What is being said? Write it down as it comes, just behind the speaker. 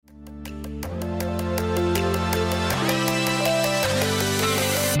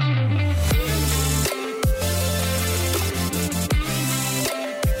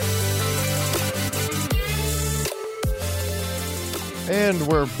And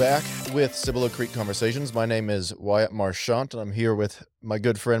we're back with Cibolo Creek Conversations. My name is Wyatt Marchant, and I'm here with my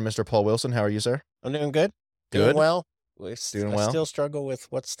good friend, Mr. Paul Wilson. How are you, sir? I'm doing good. Good? Doing well. Doing I well? still struggle with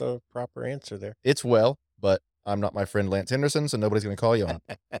what's the proper answer there. It's well, but I'm not my friend Lance Henderson, so nobody's going to call you on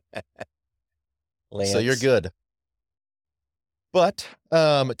it. So you're Lance. good. But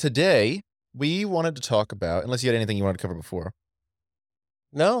today, we wanted to talk about, unless you had anything you wanted to cover before.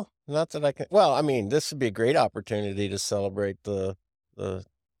 No, not that I can. Well, I mean, this would be a great opportunity to celebrate the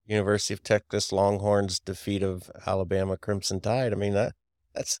University of Texas Longhorns' defeat of Alabama Crimson Tide. I mean,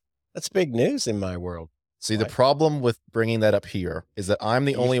 that's big news in my world. See, the problem with bringing that up here is that I'm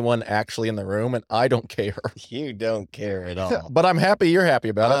the only one actually in the room, and I don't care. You don't care at all. But I'm happy you're happy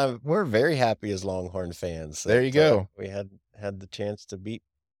about it. We're very happy as Longhorn fans. There you go. We had the chance to beat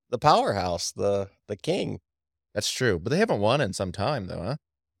the powerhouse, the king. That's true, but they haven't won in some time, though, huh?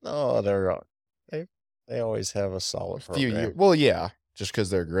 No, they always have a solid Few program. years. Well, yeah, just because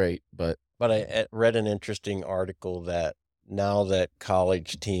they're great, but I read an interesting article that now that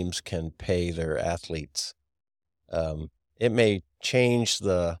college teams can pay their athletes, it may change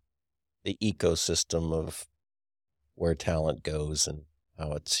the ecosystem of where talent goes and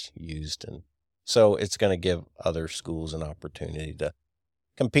how it's used, and so it's going to give other schools an opportunity to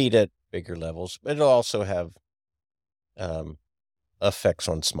compete at bigger levels. But it'll also have effects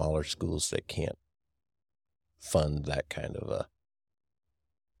on smaller schools that can't fund that kind of a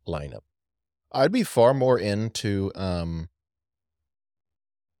lineup. I'd be far more into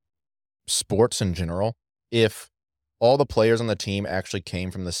sports in general if all the players on the team actually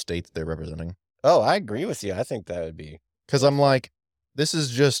came from the state that they're representing. Oh, I agree with you. I think that would be... Because I'm like, this is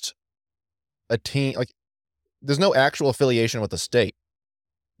just a team. Like, there's no actual affiliation with the state.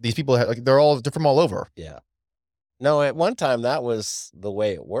 These people, they're from all over. Yeah. No, at one time that was the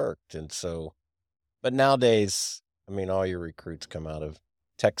way it worked. And so, but nowadays, I mean, all your recruits come out of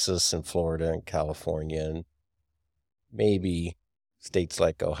Texas and Florida and California and maybe states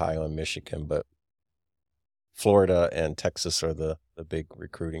like Ohio and Michigan, but Florida and Texas are the big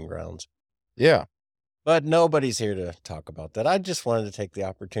recruiting grounds. Yeah. But nobody's here to talk about that. I just wanted to take the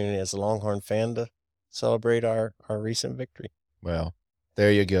opportunity as a Longhorn fan to celebrate our recent victory. Well,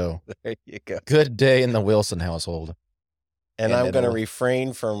 there you go. There you go. Good day in the Wilson household. And I'm going to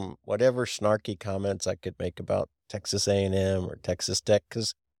refrain from whatever snarky comments I could make about Texas A&M or Texas Tech,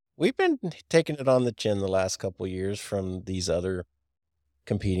 because we've been taking it on the chin the last couple of years from these other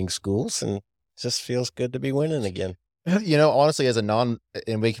competing schools, and it just feels good to be winning again. You know, honestly,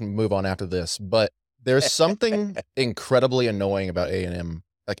 and we can move on after this, but there's something incredibly annoying about A&M,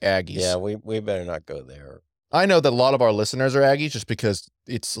 like Aggies. Yeah, we better not go there. I know that a lot of our listeners are Aggies just because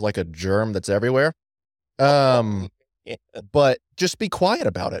it's like a germ that's everywhere. But just be quiet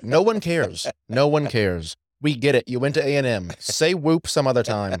about it. No one cares. No one cares. We get it. You went to A&M. Say whoop some other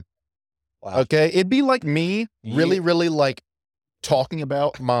time. Wow. Okay? It'd be like me really like talking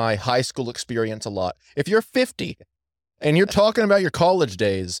about my high school experience a lot. If you're 50 and you're talking about your college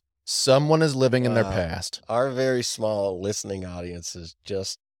days, someone is living in their past. Our very small listening audience is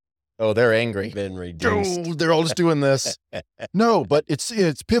just... Oh, they're angry. Been reduced. Oh, they're all just doing this. No, but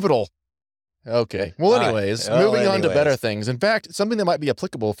it's pivotal. Okay. Well, anyways, moving on to better things. In fact, something that might be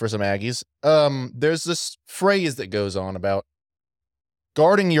applicable for some Aggies. There's this phrase that goes on about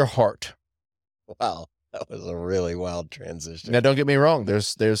guarding your heart. Wow, that was a really wild transition. Now, don't get me wrong.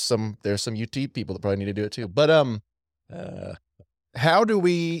 There's some UT people that probably need to do it too. But how do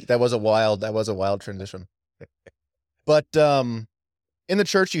we? That was a wild transition. But in the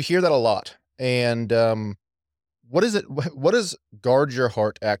church, you hear that a lot, and what is it? What does guard your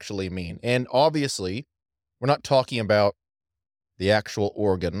heart actually mean? And obviously, we're not talking about the actual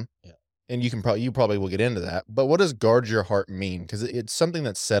organ. Yeah. And you probably will get into that. But what does guard your heart mean? Because it's something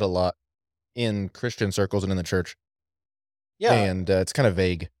that's said a lot in Christian circles and in the church. Yeah. And it's kind of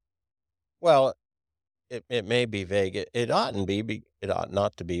vague. Well, it may be vague. It oughtn't be. It ought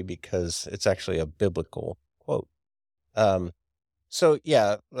not to be, because it's actually a biblical quote. So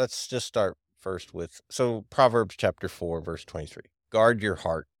yeah, let's just start first with, so Proverbs chapter 4, verse 23, guard your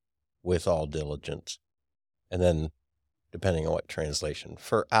heart with all diligence. And then, depending on what translation,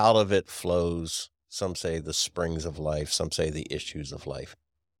 for out of it flows, some say the springs of life, some say the issues of life.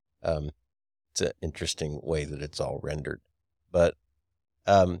 It's an interesting way that it's all rendered. But,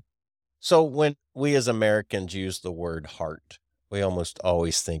 so when we as Americans use the word heart, we almost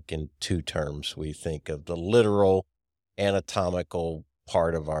always think in two terms. We think of the literal anatomical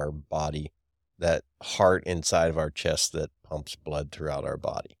part of our body, that heart inside of our chest that pumps blood throughout our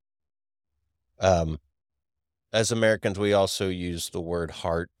body. As Americans, we also use the word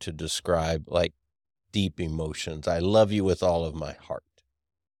heart to describe like deep emotions. I love you with all of my heart.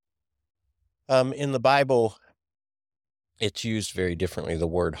 In the Bible, it's used very differently, the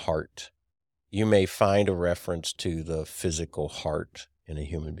word heart. You may find a reference to the physical heart in a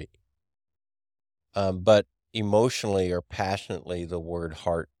human being. But emotionally or passionately, the word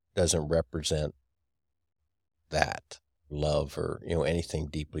heart doesn't represent that love or, anything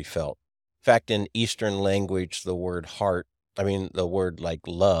deeply felt. In fact, in Eastern language, the word heart, the word like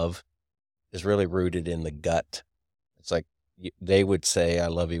love is really rooted in the gut. It's like they would say, I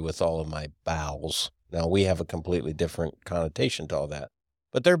love you with all of my bowels. Now, we have a completely different connotation to all that.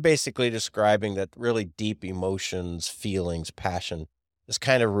 But they're basically describing that really deep emotions, feelings, passion is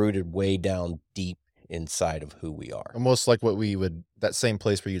kind of rooted way down deep inside of who we are. Almost like what we would, that same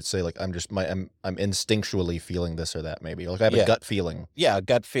place where you'd say, like, I'm instinctually feeling this or that, maybe. Like, I have a gut feeling. Yeah, a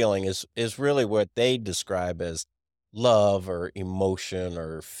gut feeling is really what they describe as love or emotion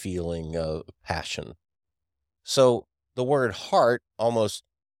or feeling of passion. So the word heart, almost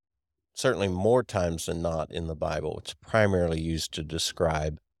certainly more times than not in the Bible, it's primarily used to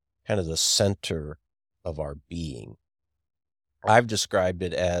describe kind of the center of our being. I've described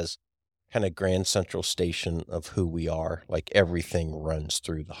it as kind of grand central station of who we are, like everything runs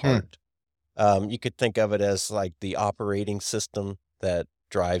through the heart. You could think of it as like the operating system that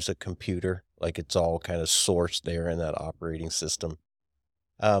drives a computer, like it's all kind of sourced there in that operating system.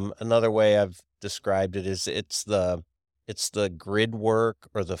 Another way I've described it is it's the grid work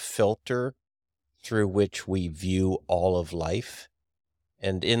or the filter through which we view all of life.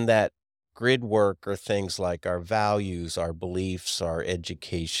 And in that grid work are things like our values, our beliefs, our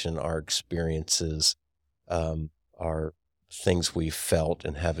education, our experiences, our things we've felt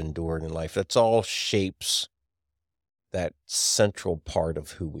and have endured in life. That's all shapes that central part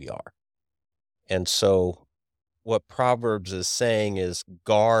of who we are. And so what Proverbs is saying is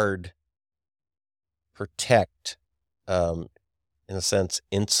guard, protect, in a sense,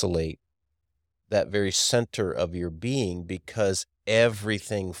 insulate that very center of your being, because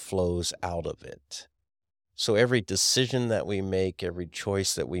everything flows out of it. So every decision that we make, every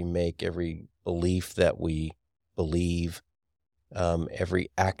choice that we make, every belief that we believe, every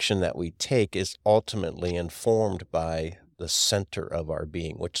action that we take is ultimately informed by the center of our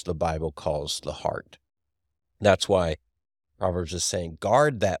being, which the Bible calls the heart. That's why Proverbs is saying,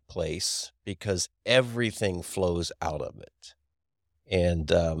 guard that place, because everything flows out of it.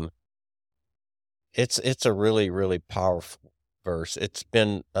 And it's a really, really powerful verse. It's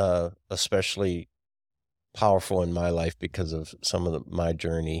been especially powerful in my life because of some of my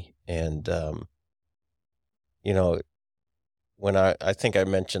journey. And, when I think I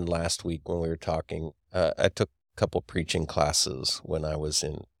mentioned last week when we were talking, I took a couple preaching classes when I was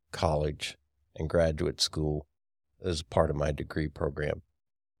in college and graduate school as part of my degree program.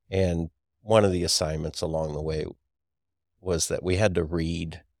 And one of the assignments along the way was that we had to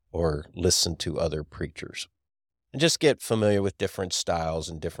read or listen to other preachers and just get familiar with different styles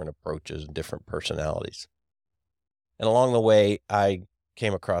and different approaches and different personalities. And along the way, I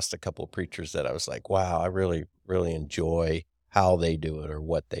came across a couple of preachers that I was like, wow, I really, really enjoy how they do it or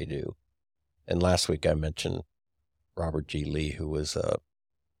what they do. And last week I mentioned Robert G. Lee, who was a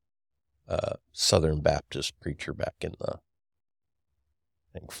Southern Baptist preacher back in the,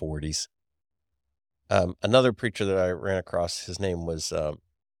 I think, 40s. Another preacher that I ran across, his name was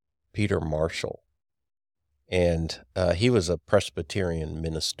Peter Marshall. And he was a Presbyterian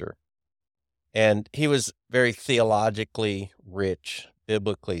minister. And he was very theologically rich,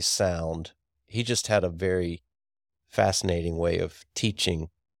 biblically sound. He just had a very fascinating way of teaching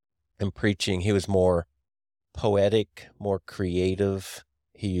and preaching. He was more poetic, more creative.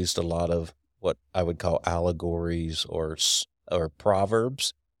 He used a lot of what I would call allegories or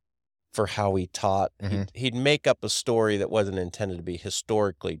proverbs for how he taught. Mm-hmm. He'd make up a story that wasn't intended to be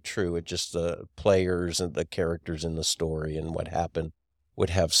historically true. It just the players and the characters in the story and what happened would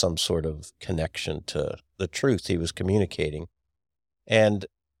have some sort of connection to the truth he was communicating. And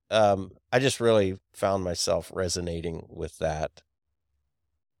I just really found myself resonating with that,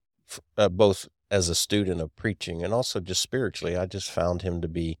 both as a student of preaching and also just spiritually. I just found him to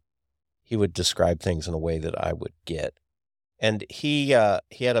be, he would describe things in a way that I would get. And he had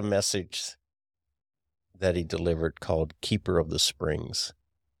a message that he delivered called Keeper of the Springs.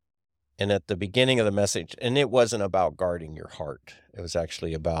 And at the beginning of the message, and it wasn't about guarding your heart. It was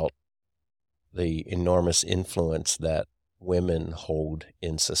actually about the enormous influence that women hold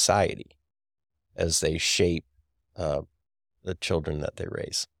in society as they shape the children that they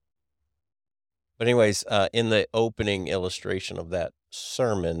raise. But anyways, in the opening illustration of that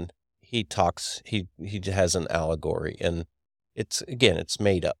sermon, he talks, he has an allegory, and it's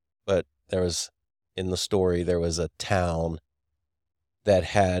made up, but in the story, there was a town that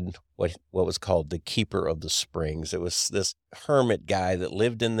had what was called the keeper of the springs. It was this hermit guy that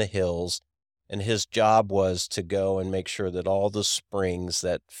lived in the hills, and his job was to go and make sure that all the springs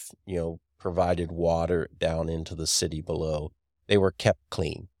that provided water down into the city below, they were kept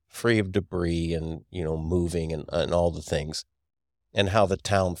clean, free of debris and moving and all the things, and how the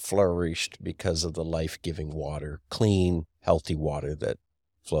town flourished because of the life-giving water, clean, healthy water that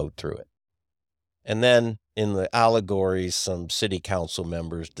flowed through it. And then in the allegories, some city council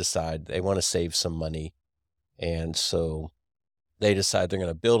members decide they want to save some money. And so they decide they're going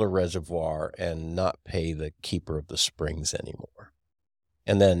to build a reservoir and not pay the keeper of the springs anymore.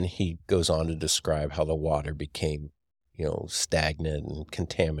 And then he goes on to describe how the water became, stagnant and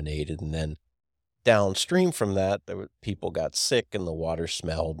contaminated. And then downstream from that, people got sick and the water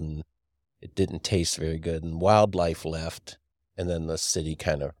smelled and it didn't taste very good and wildlife left. And then the city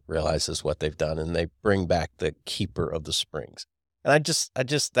kind of realizes what they've done and they bring back the keeper of the springs. And I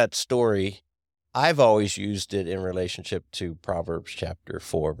just that story, I've always used it in relationship to Proverbs chapter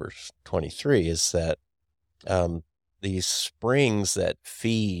 4, verse 23, is that these springs that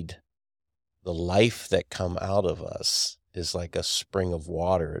feed the life that come out of us is like a spring of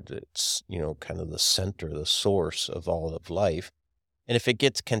water that's, kind of the center, the source of all of life. And if it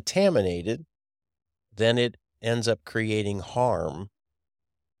gets contaminated, then it ends up creating harm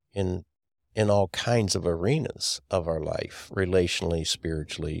in all kinds of arenas of our life, relationally,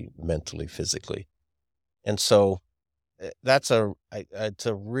 spiritually, mentally, physically. And so it's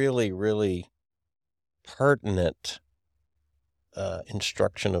a really, really pertinent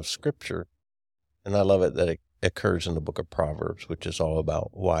instruction of Scripture. And I love it that it occurs in the book of Proverbs, which is all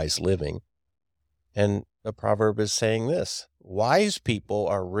about wise living. And the proverb is saying this: wise people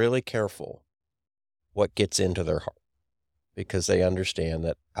are really careful what gets into their heart, because they understand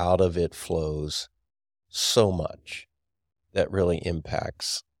that out of it flows so much that really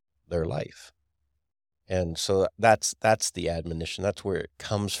impacts their life. And so that's the admonition. That's where it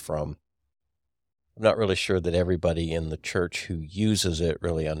comes from. I'm not really sure that everybody in the church who uses it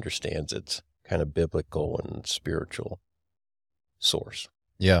really understands its kind of biblical and spiritual source.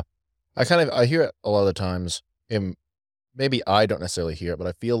 Yeah. I hear it a lot of the times, and maybe I don't necessarily hear it, but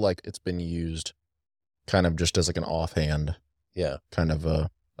I feel like it's been used kind of just as like an offhand, kind of a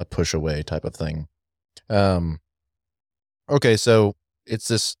push away type of thing. Okay, so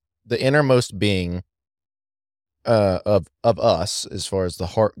it's the innermost being of us as far as the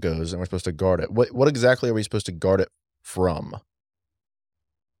heart goes, and we're supposed to guard it. What exactly are we supposed to guard it from?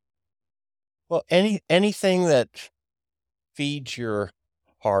 Well, anything that feeds your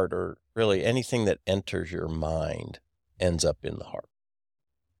heart, or really anything that enters your mind, ends up in the heart.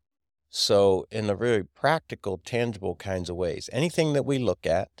 So in a very practical, tangible kinds of ways, anything that we look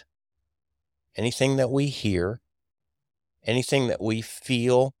at, anything that we hear, anything that we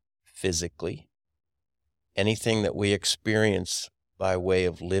feel physically, anything that we experience by way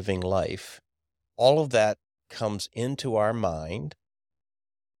of living life, all of that comes into our mind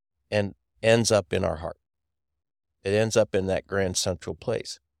and ends up in our heart. It ends up in that grand central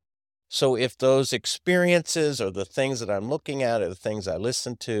place. So if those experiences or the things that I'm looking at or the things I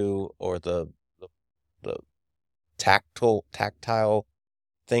listen to or the tactile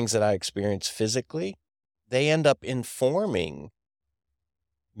things that I experience physically, they end up informing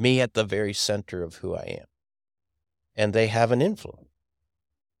me at the very center of who I am. And they have an influence.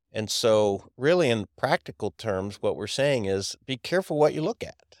 And so really in practical terms, what we're saying is be careful what you look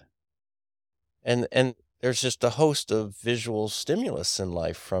at. And there's just a host of visual stimulus in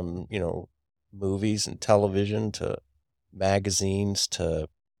life, from, movies and television to magazines to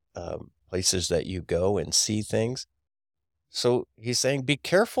places that you go and see things. So he's saying, be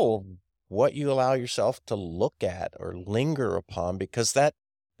careful what you allow yourself to look at or linger upon, because that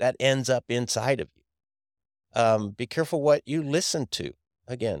ends up inside of you. Be careful what you listen to.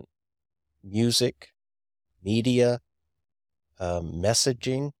 Again, music, media,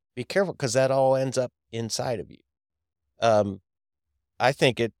 messaging. Be careful, because that all ends up inside of you. I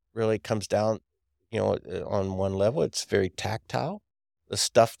think it really comes down, on one level, it's very tactile. The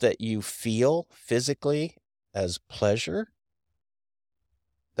stuff that you feel physically as pleasure,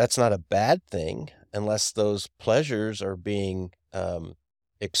 that's not a bad thing unless those pleasures are being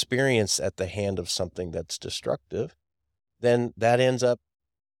experienced at the hand of something that's destructive. Then that ends up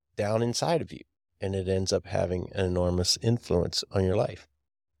down inside of you, and it ends up having an enormous influence on your life.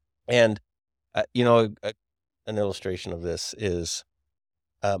 And, an illustration of this is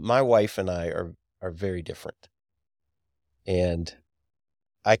my wife and I are very different. And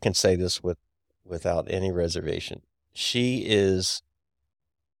I can say this without any reservation. She is,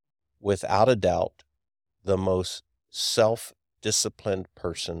 without a doubt, the most disciplined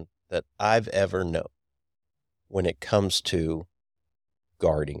person that I've ever known when it comes to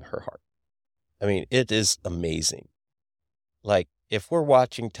guarding her heart. I mean, it is amazing. Like, if we're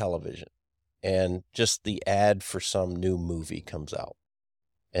watching television and just the ad for some new movie comes out,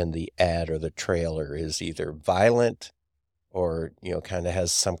 and the ad or the trailer is either violent or, kind of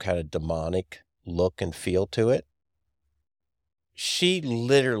has some kind of demonic look and feel to it, she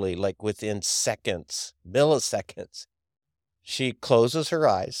literally, like within seconds, milliseconds, she closes her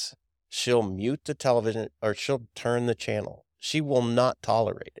eyes, she'll mute the television, or she'll turn the channel. She will not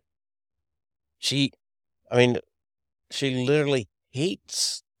tolerate it. She literally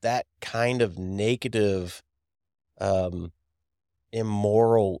hates that kind of negative,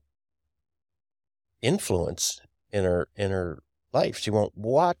 immoral influence in her life. She won't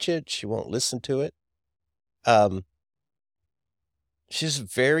watch it. She won't listen to it. She's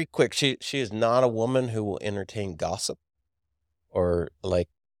very quick. She is not a woman who will entertain gossip or like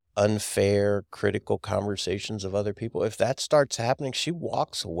unfair, critical conversations of other people. If that starts happening, she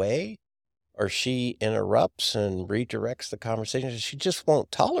walks away or she interrupts and redirects the conversation. She just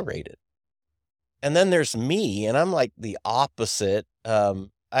won't tolerate it. And then there's me, and I'm like the opposite.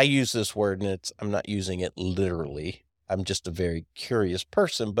 I use this word, and I'm not using it literally. I'm just a very curious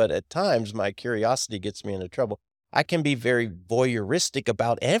person, but at times my curiosity gets me into trouble. I can be very voyeuristic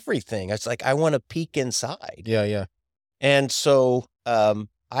about everything. It's like I want to peek inside. Yeah. And so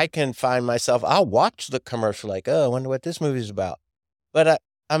I can find myself, I'll watch the commercial like, oh, I wonder what this movie's about. But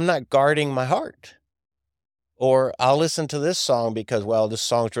I'm not guarding my heart. Or I'll listen to this song because, well, this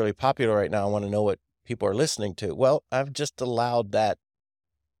song's really popular right now. I want to know what people are listening to. Well, I've just allowed that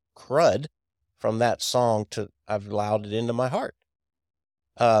crud from that song I've allowed it into my heart.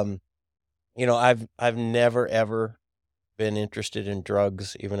 I've never, ever been interested in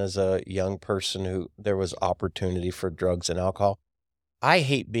drugs, even as a young person who there was opportunity for drugs and alcohol. I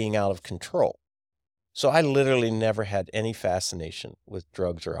hate being out of control. So I literally never had any fascination with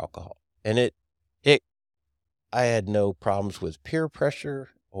drugs or alcohol. And I had no problems with peer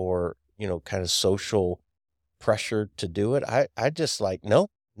pressure or, kind of social pressure to do it. I just like,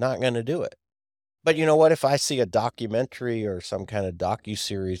 nope, not going to do it. But you know what? If I see a documentary or some kind of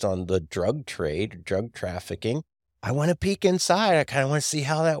docuseries on the drug trade, drug trafficking, I want to peek inside. I kind of want to see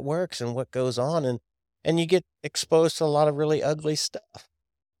how that works and what goes on. And you get exposed to a lot of really ugly stuff.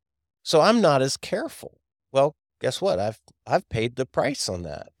 So I'm not as careful. Well, guess what? I've paid the price on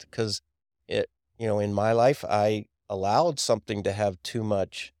that because in my life, I allowed something to have too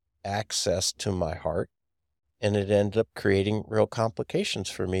much access to my heart, and it ended up creating real complications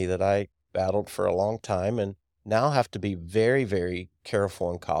for me that I battled for a long time and now have to be very, very careful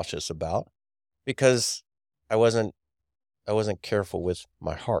and cautious about because I wasn't careful with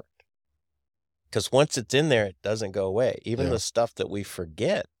my heart. Because once it's in there, it doesn't go away. Even the stuff that we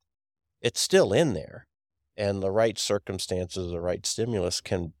forget, it's still in there. And the right circumstances, the right stimulus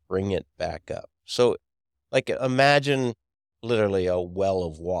can bring it back up. So, like, imagine literally a well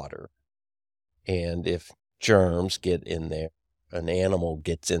of water. And if germs get in there, an animal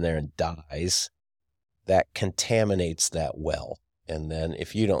gets in there and dies, that contaminates that well. And then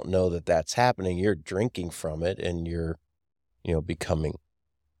if you don't know that that's happening, you're drinking from it and you're, becoming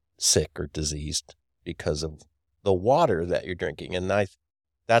sick or diseased because of the water that you're drinking. And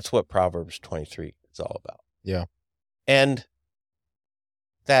that's what Proverbs 23 is all about. Yeah. And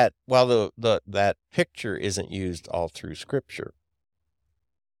that while that picture isn't used all through Scripture,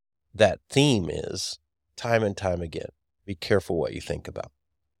 that theme is time and time again. Be careful what you think about,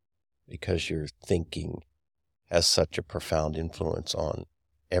 because your thinking has such a profound influence on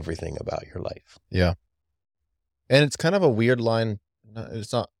everything about your life. Yeah. And it's kind of a weird line.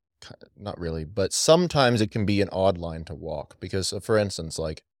 It's not really, but sometimes it can be an odd line to walk because, for instance,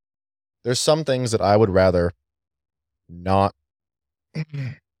 like there's some things that I would rather not. I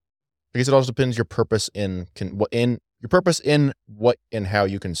guess it also depends your purpose in what and how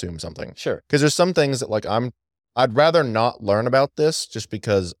you consume something. Sure. Because there's some things that like I'd rather not learn about this just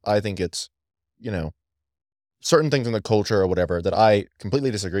because I think it's, certain things in the culture or whatever that I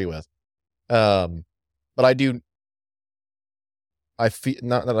completely disagree with. But I feel,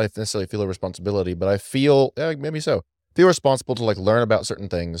 not that I necessarily feel a responsibility, but I feel, maybe so, feel responsible to like learn about certain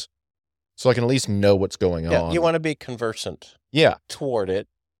things so I can at least know what's going on. You want to be conversant toward it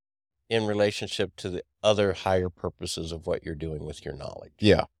in relationship to the other higher purposes of what you're doing with your knowledge.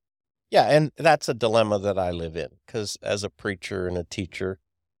 Yeah. Yeah, and that's a dilemma that I live in because as a preacher and a teacher,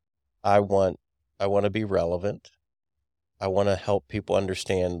 I want to be relevant. I want to help people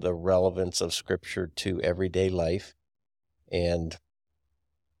understand the relevance of Scripture to everyday life. And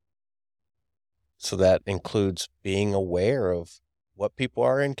So that includes being aware of what people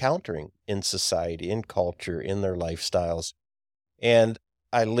are encountering in society, in culture, in their lifestyles. And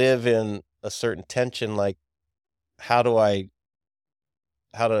I live in a certain tension, like how to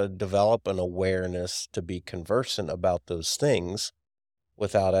develop an awareness to be conversant about those things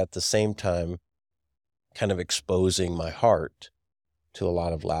without at the same time kind of exposing my heart to a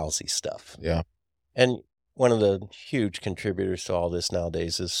lot of lousy stuff. Yeah. And one of the huge contributors to all this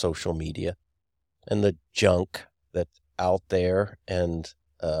nowadays is social media and the junk that's out there, and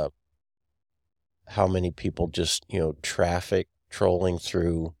how many people just, traffic trolling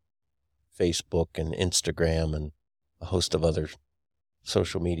through Facebook and Instagram and a host of other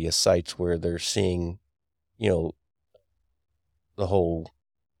social media sites where they're seeing, the whole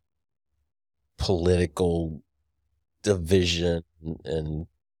political division and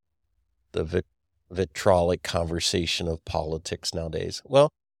the vitriolic conversation of politics nowadays.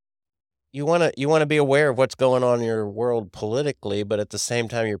 Well, you want to be aware of what's going on in your world politically, but at the same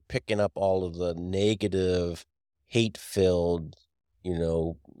time you're picking up all of the negative, hate-filled,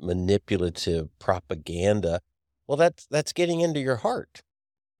 manipulative propaganda. Well, that's getting into your heart.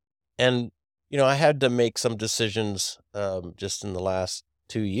 And I had to make some decisions just in the last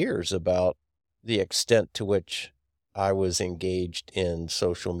 2 years about the extent to which I was engaged in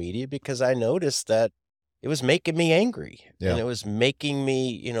social media, because I noticed that it was making me angry. Yeah. And it was making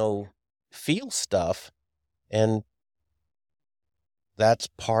me, feel stuff. And that's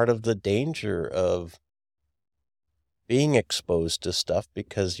part of the danger of being exposed to stuff,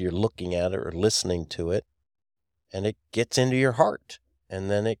 because you're looking at it or listening to it and it gets into your heart,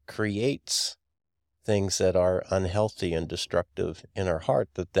 and then it creates things that are unhealthy and destructive in our heart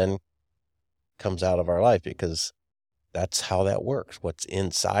that then comes out of our life, because that's how that works. What's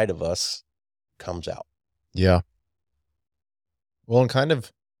inside of us comes out. Yeah. Well, and kind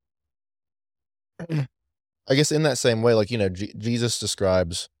of, I guess in that same way, like, Jesus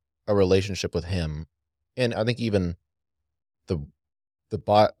describes a relationship with him. And I think even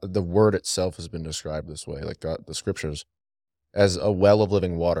the word itself has been described this way, like God, the scriptures, as a well of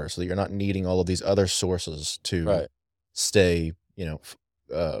living water, so that you're not needing all of these other sources to Right. stay,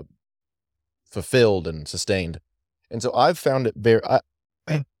 fulfilled and sustained. And so I've found it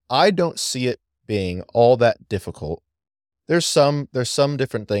I don't see it being all that difficult. There's some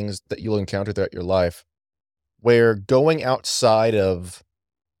different things that you'll encounter throughout your life where going outside of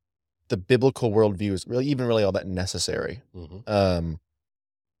the biblical worldview is really all that necessary. Mm-hmm.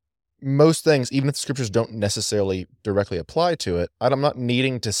 Most things, even if the scriptures don't necessarily directly apply to it, I'm not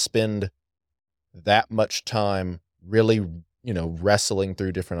needing to spend that much time really, wrestling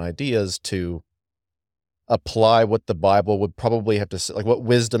through different ideas to apply what the Bible would probably have to say, like what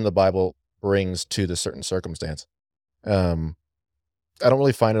wisdom the Bible brings to the certain circumstance. I don't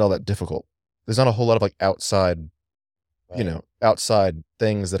really find it all that difficult. There's not a whole lot of like outside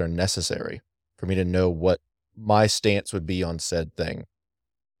things that are necessary for me to know what my stance would be on said thing.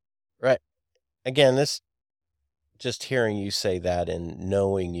 Right. Again, this, just hearing you say that and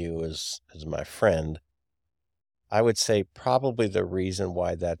knowing you as my friend, I would say probably the reason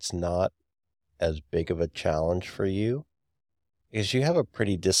why that's not as big of a challenge for you is you have a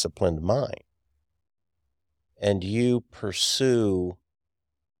pretty disciplined mind, and you pursue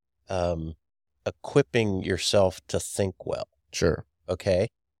equipping yourself to think well. Sure. Okay.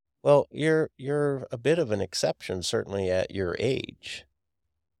 Well, you're a bit of an exception, certainly at your age.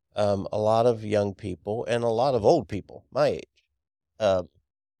 A lot of young people and a lot of old people my age,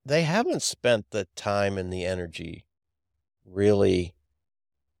 they haven't spent the time and the energy really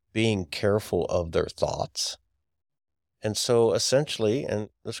being careful of their thoughts. And so essentially, and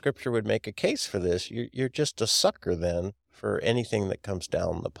the scripture would make a case for this, you're just a sucker then for anything that comes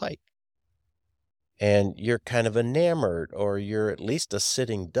down the pike. And you're kind of enamored, or you're at least a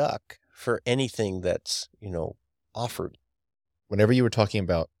sitting duck for anything that's, offered. Whenever you were talking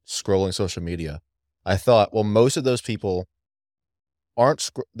about scrolling social media, I thought, well, most of those people aren't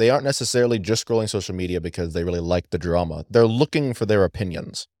necessarily just scrolling social media because they really like the drama. They're looking for their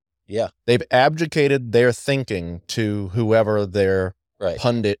opinions. Yeah. They've abdicated their thinking to whoever their Right.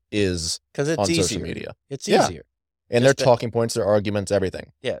 pundit is Because on it's easier. social media. It's Yeah. easier. And their Just talking points, their arguments,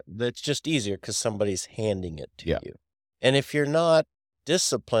 everything. Yeah, it's just easier because somebody's handing it to Yeah. you. And if you're not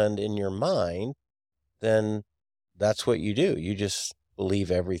disciplined in your mind, then that's what you do. You just believe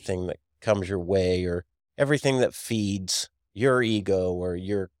everything that comes your way, or everything that feeds your ego or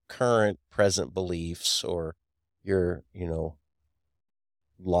your current present beliefs or your,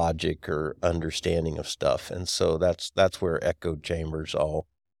 logic or understanding of stuff. And so that's where echo chambers all,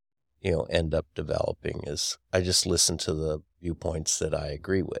 end up developing, is I just listen to the viewpoints that I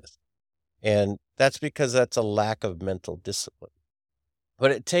agree with. And that's because that's a lack of mental discipline. But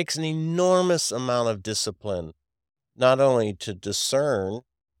it takes an enormous amount of discipline, not only to discern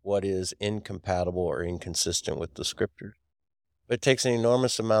what is incompatible or inconsistent with the scriptures, but it takes an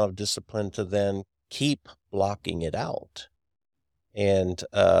enormous amount of discipline to then keep blocking it out. And,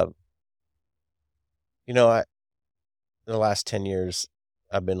 the last 10 years,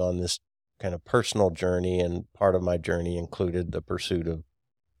 I've been on this kind of personal journey, and part of my journey included the pursuit of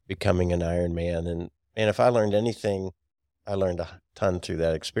becoming an Iron Man. And if I learned anything, I learned a ton through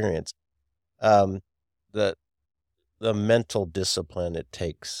that experience. The mental discipline it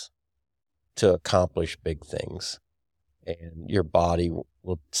takes to accomplish big things, and your body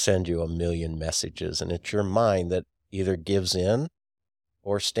will send you a million messages, and it's your mind that either gives in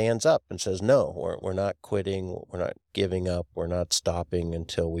or stands up and says, no, we're not quitting, we're not giving up, we're not stopping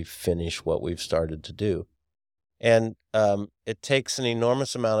until we finish what we've started to do. And it takes an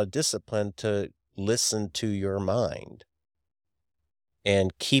enormous amount of discipline to listen to your mind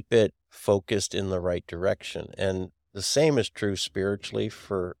and keep it focused in the right direction. And the same is true spiritually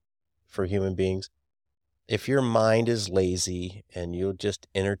for human beings. If your mind is lazy and you'll just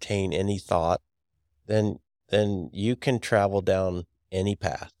entertain any thought, then you can travel down any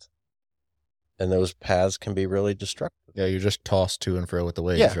path. And those paths can be really destructive. Yeah, you're just tossed to and fro with the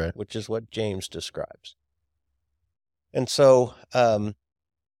waves, right? Which is what James describes. And so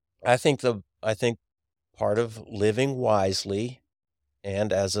I think part of living wisely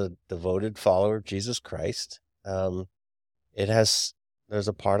and as a devoted follower of Jesus Christ, there's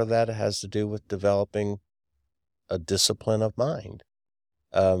a part of that it has to do with developing a discipline of mind.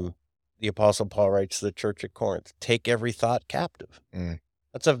 The Apostle Paul writes to the church at Corinth, take every thought captive.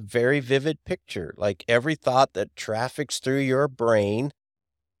 That's a very vivid picture. Like every thought that traffics through your brain,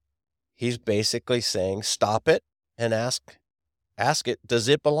 he's basically saying, stop it and ask it, does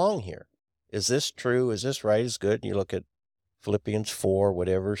it belong here? Is this true? Is this right? Is good? And you look at Philippians 4,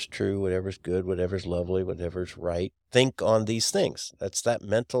 whatever's true, whatever's good, whatever's lovely, whatever's right. Think on these things. That's that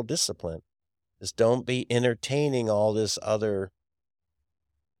mental discipline. Just don't be entertaining all this other,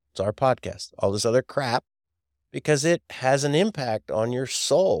 it's our podcast, all this other crap, because it has an impact on your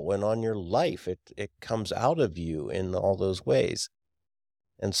soul and on your life. It comes out of you in all those ways.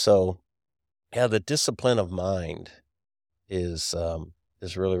 And so, the discipline of mind is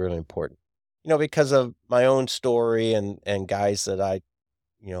really, really important. Because of my own story and guys that I,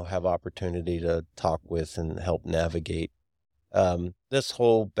 have opportunity to talk with and help navigate, this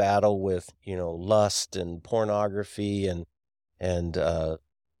whole battle with, lust and pornography and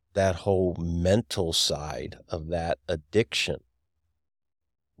that whole mental side of that addiction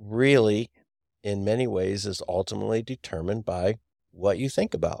really, in many ways, is ultimately determined by what you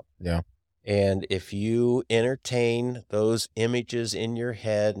think about. Yeah. And if you entertain those images in your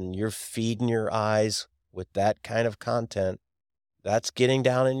head and you're feeding your eyes with that kind of content, that's getting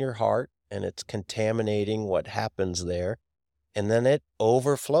down in your heart and it's contaminating what happens there. And then it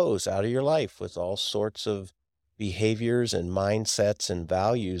overflows out of your life with all sorts of behaviors and mindsets and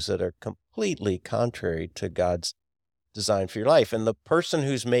values that are completely contrary to God's design for your life. And the person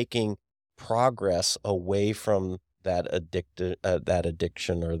who's making progress away from that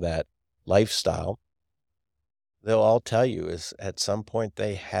addiction or that lifestyle, they'll all tell you is at some point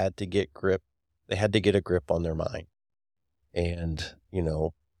they had to get a grip on their mind. And,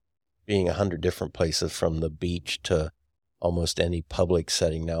 being 100 different places from the beach to almost any public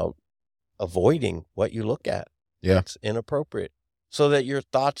setting now, avoiding what you look at. Yeah. It's inappropriate so that your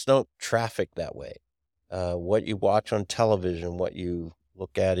thoughts don't traffic that way. What you watch on television, what you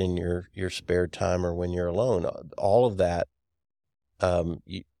look at in your spare time or when you're alone, all of that,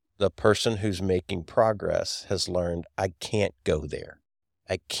 the person who's making progress has learned, I can't go there.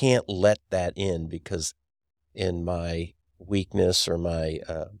 I can't let that in because in my weakness or my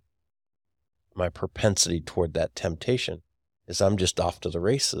propensity toward that temptation is I'm just off to the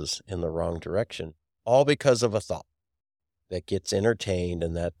races in the wrong direction, all because of a thought that gets entertained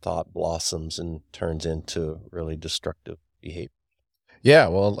and that thought blossoms and turns into really destructive behavior. Yeah,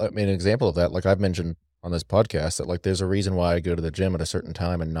 well, an example of that, like I've mentioned on this podcast, that like there's a reason why I go to the gym at a certain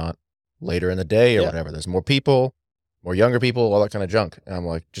time and not later in the day or whatever. There's more people, more younger people, all that kind of junk. And I'm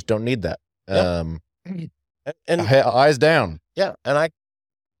like, just don't need that. And eyes down. Yeah, and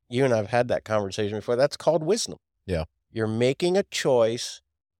you and I've had that conversation before. That's called wisdom. Yeah. You're making a choice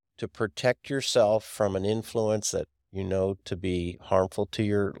to protect yourself from an influence that you know to be harmful to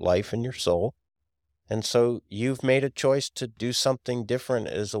your life and your soul. And so you've made a choice to do something different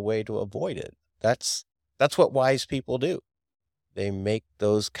as a way to avoid it. That's what wise people do. They make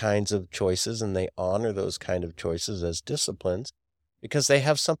those kinds of choices and they honor those kind of choices as disciplines because they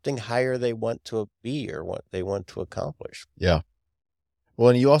have something higher they want to be or what they want to accomplish. Yeah. Well,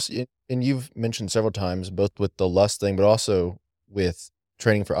 and you've mentioned several times, both with the lust thing, but also with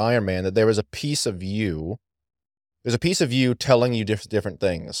training for Iron Man, that there was a piece of you. There's a piece of you telling you different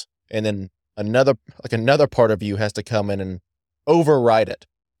things, and then another part of you has to come in and override it.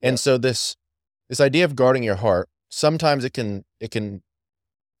 And so this idea of guarding your heart, sometimes it can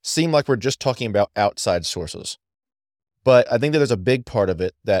seem like we're just talking about outside sources, but I think that there's a big part of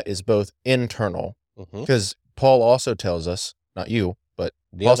it that is both internal, because Paul also tells us, not you, but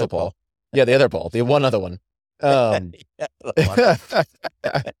The Apostle other Paul. Yeah, the other Paul, the one other one.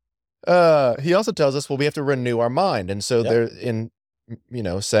 He also tells us, well, we have to renew our mind. And so there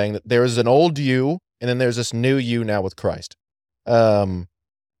saying that there is an old you, and then there's this new you now with Christ. And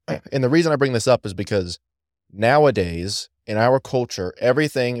the reason I bring this up is because nowadays in our culture,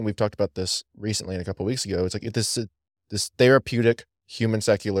 everything, and we've talked about this recently and a couple of weeks ago, it's like this therapeutic human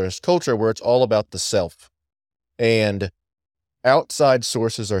secularist culture where it's all about the self, and outside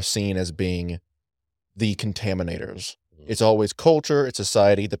sources are seen as being the contaminators. It's always culture, it's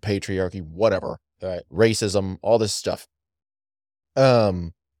society, the patriarchy, whatever, Right. racism, all this stuff.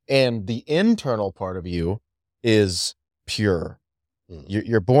 And the internal part of you is pure.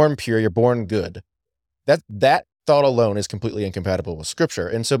 You're born pure, you're born good. That thought alone is completely incompatible with Scripture.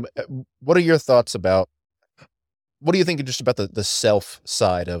 And so what are your thoughts about, what do you think just about the self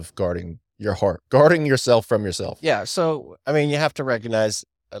side of guarding your heart, guarding yourself from yourself? Yeah. So, I mean, you have to recognize,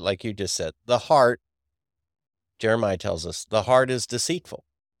 like you just said, the heart, Jeremiah tells us, the heart is deceitful.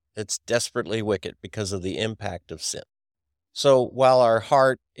 It's desperately wicked because of the impact of sin. So while our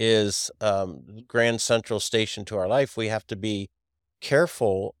heart is grand central station to our life, we have to be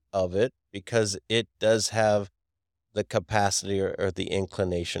careful of it because it does have the capacity or the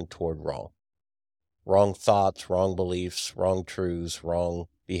inclination toward wrong thoughts, wrong beliefs, wrong truths, wrong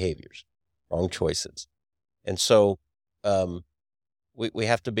behaviors, wrong choices. And so we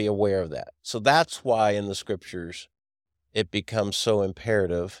have to be aware of that. So that's why in the Scriptures it becomes so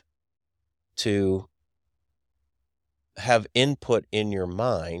imperative to have input in your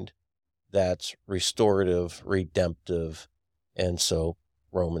mind that's restorative, redemptive. And so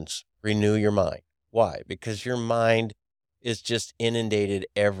Romans, renew your mind. Why? Because your mind is just inundated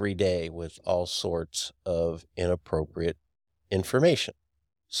every day with all sorts of inappropriate information.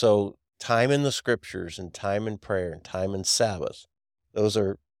 So time in the Scriptures and time in prayer and time in Sabbath, those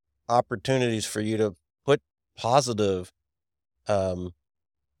are opportunities for you to put positive,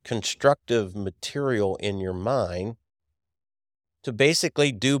 constructive material in your mind to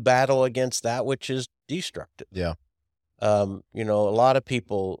basically do battle against that which is destructive. Yeah. A lot of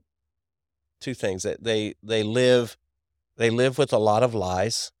people, two things, that they live with a lot of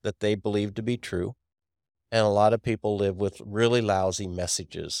lies that they believe to be true. And a lot of people live with really lousy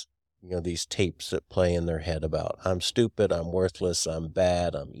messages, these tapes that play in their head about, I'm stupid, I'm worthless, I'm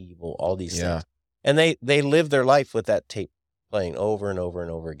bad, I'm evil, all these things. And they live their life with that tape playing over and over and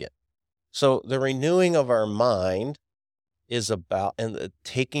over again. So the renewing of our mind is about, and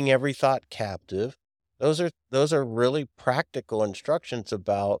taking every thought captive. Those are really practical instructions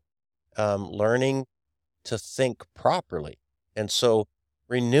about learning to think properly. And so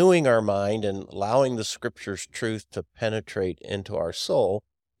renewing our mind and allowing the Scripture's truth to penetrate into our soul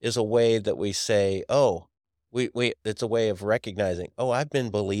is a way that we say, it's a way of recognizing, I've been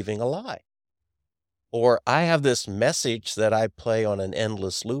believing a lie. Or I have this message that I play on an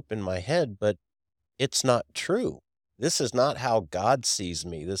endless loop in my head, but it's not true. This is not how God sees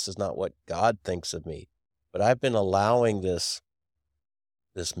me. This is not what God thinks of me. But I've been allowing this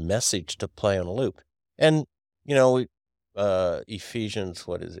message to play on a loop. And, Ephesians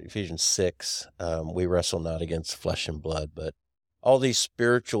 6, we wrestle not against flesh and blood, but all these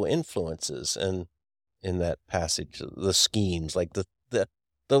spiritual influences. And in that passage, the schemes, like the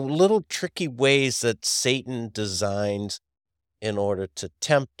little tricky ways that Satan designs in order to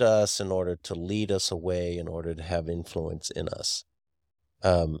tempt us, in order to lead us away, in order to have influence in us.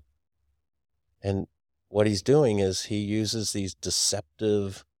 And what he's doing is he uses these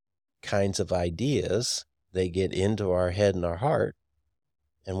deceptive kinds of ideas. They get into our head and our heart,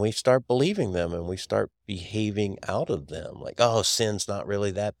 and we start believing them, and we start behaving out of them. Like, sin's not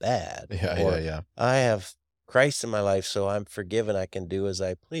really that bad. Yeah. I have Christ in my life, so I'm forgiven. I can do as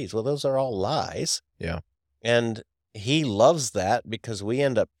I please. Well, those are all lies. Yeah. And he loves that because we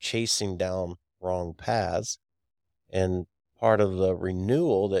end up chasing down wrong paths. And part of the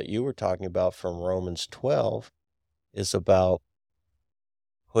renewal that you were talking about from Romans 12 is about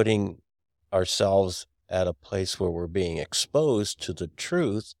putting ourselves at a place where we're being exposed to the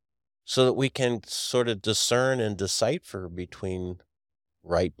truth so that we can sort of discern and decipher between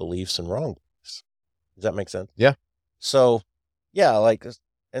right beliefs and wrong beliefs. Does that make sense? Yeah. So, yeah, like,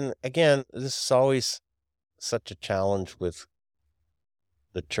 and again, this is always such a challenge with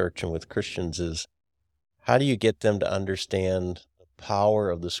the church and with Christians is how do you get them to understand the power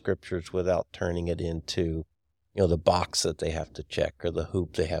of the scriptures without turning it into, the box that they have to check or the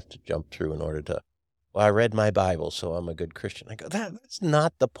hoop they have to jump through in order to, well, I read my Bible, so I'm a good Christian. I go, that's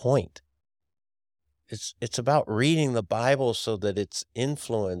not the point. It's about reading the Bible so that its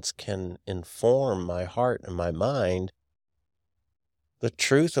influence can inform my heart and my mind the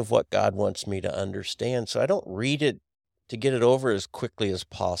truth of what God wants me to understand. So I don't read it to get it over as quickly as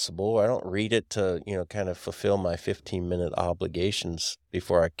possible. I don't read it to, kind of fulfill my 15-minute obligations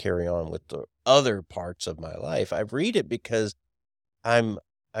before I carry on with the other parts of my life. I read it because I'm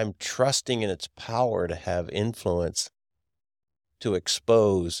trusting in its power to have influence, to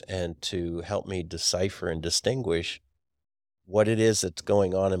expose and to help me decipher and distinguish what it is that's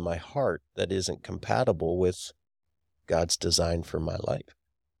going on in my heart that isn't compatible with God's design for my life.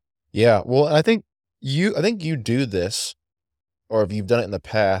 Yeah. Well, I think you do this, or if you've done it in the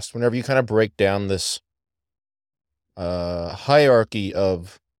past, whenever you kind of break down this hierarchy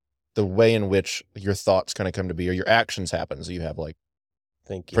of the way in which your thoughts kind of come to be or your actions happen. So you have like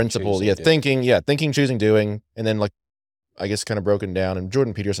Thinking, principle, choosing, doing. thinking, choosing, doing, and then like I guess kind of broken down. And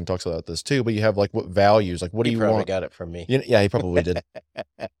Jordan Peterson talks about this too. But you have like what values, like what do you probably want? got it from me. Yeah, he probably did.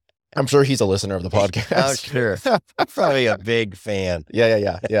 I'm sure he's a listener of the podcast. I'm sure. I'm probably a big fan.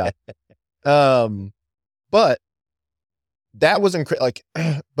 Yeah. But that was like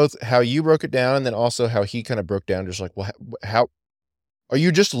both how you broke it down and then also how he kind of broke down just like, well, how are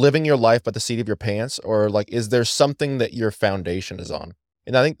you just living your life by the seat of your pants, or like is there something that your foundation is on?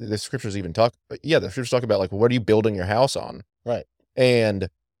 And I think the scriptures even the scriptures talk about like, what are you building your house on? Right. And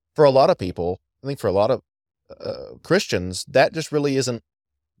for a lot of people, I think for a lot of Christians, that just really isn't,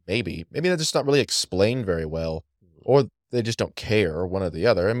 maybe that's just not really explained very well, or they just don't care, or one or the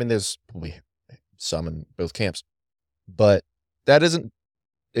other. I mean, there's probably some in both camps, but that isn't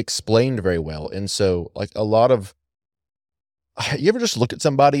explained very well. And so like a lot of, you ever just looked at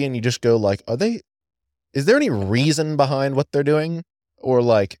somebody and you just go like, is there any reason behind what they're doing? Or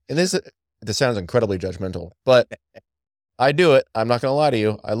like, and this sounds incredibly judgmental, but I do it. I'm not going to lie to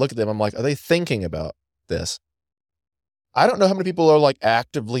you. I look at them. I'm like, are they thinking about this? I don't know how many people are like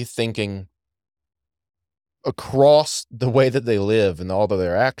actively thinking across the way that they live and all of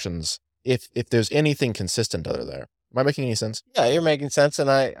their actions. If there's anything consistent other there. Am I making any sense? Yeah, you're making sense.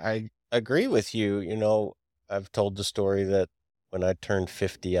 And I agree with you. I've told the story that when I turned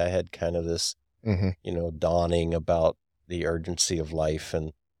 50, I had kind of this, dawning about the urgency of life,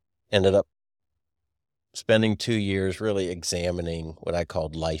 and ended up spending 2 years really examining what I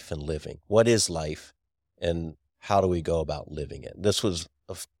called life and living. What is life and how do we go about living it? This was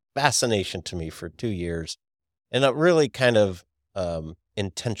a fascination to me for 2 years in a really kind of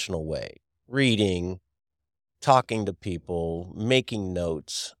intentional way, reading, talking to people, making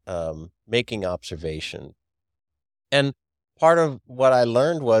notes, making observation. And part of what I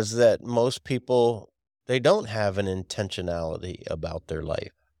learned was that most people, they don't have an intentionality about their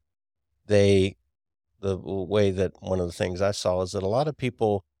life. The way that one of the things I saw is that a lot of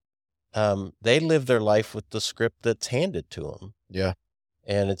people, they live their life with the script that's handed to them. Yeah.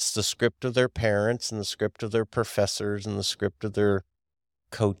 And it's the script of their parents and the script of their professors and the script of their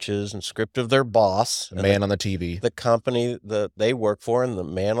coaches and script of their boss. The man on the TV. The company that they work for and the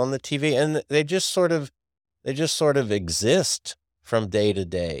man on the TV. And they just sort of exist from day to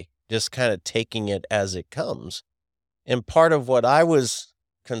day, just kind of taking it as it comes. And part of what I was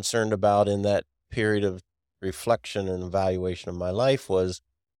concerned about in that period of reflection and evaluation of my life was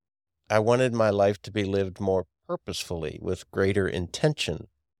I wanted my life to be lived more purposefully with greater intention.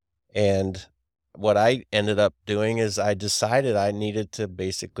 And what I ended up doing is I decided I needed to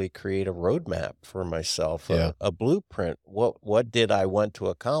basically create a roadmap for myself, a blueprint. What did I want to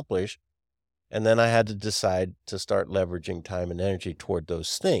accomplish? And then I had to decide to start leveraging time and energy toward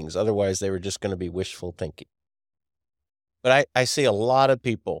those things. Otherwise, they were just going to be wishful thinking. But I see a lot of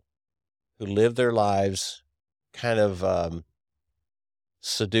people who live their lives kind of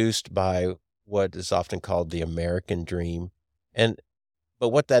seduced by what is often called the American dream. But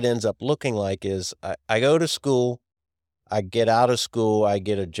what that ends up looking like is I go to school, I get out of school, I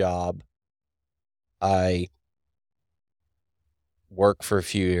get a job, I work for a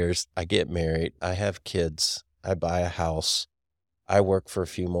few years, I get married, I have kids, I buy a house, I work for a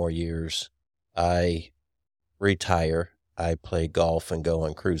few more years, I retire, I play golf and go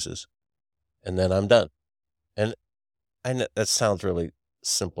on cruises, and then I'm done. And I know that sounds really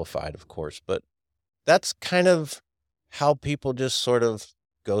simplified, of course, but that's kind of how people just sort of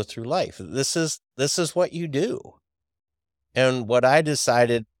go through life. This is what you do. And what I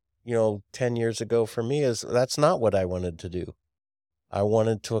decided, 10 years ago for me is that's not what I wanted to do. I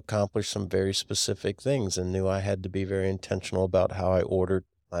wanted to accomplish some very specific things and knew I had to be very intentional about how I ordered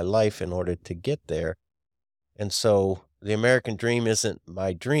my life in order to get there. And so the American dream isn't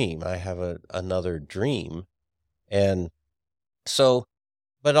my dream. I have another dream. And so,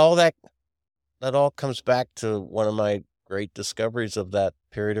 but all that all comes back to one of my great discoveries of that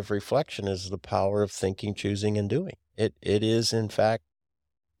period of reflection is the power of thinking, choosing, and doing. It is, in fact,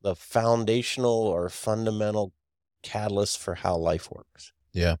 the foundational or fundamental catalyst for how life works.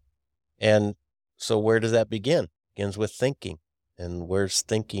 Yeah. And so where does that begin? It begins with thinking. And where's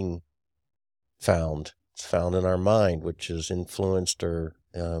thinking found? It's found in our mind, which is influenced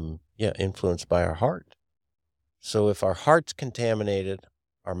influenced by our heart. So if our heart's contaminated,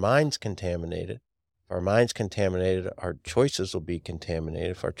 our mind's contaminated. If our mind's contaminated, our choices will be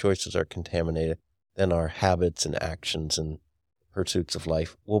contaminated. If our choices are contaminated, then our habits and actions and pursuits of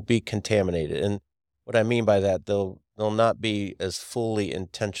life will be contaminated. And what I mean by that, they'll not be as fully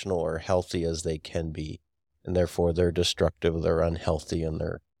intentional or healthy as they can be. And therefore, they're destructive, they're unhealthy, and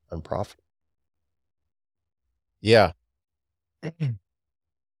they're unprofitable. Yeah.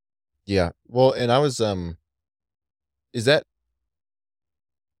 Yeah. Well, and I was, is that,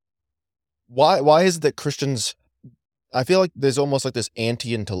 why is it that Christians, I feel like there's almost like this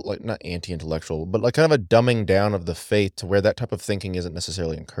not anti-intellectual, but like kind of a dumbing down of the faith to where that type of thinking isn't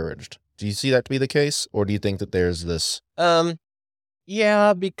necessarily encouraged. Do you see that to be the case? Or do you think that there's this?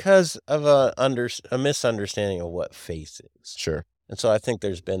 Yeah, because of a misunderstanding of what faith is. Sure. And so I think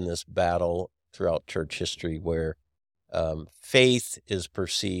there's been this battle throughout church history where faith is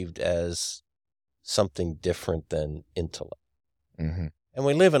perceived as something different than intellect. Mm-hmm. And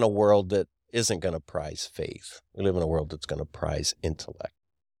we live in a world that isn't going to prize faith. We live in a world that's going to prize intellect.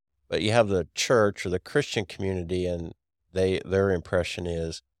 But you have the church or the Christian community, and their impression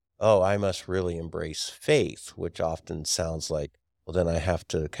is, oh, I must really embrace faith, which often sounds like, well, then I have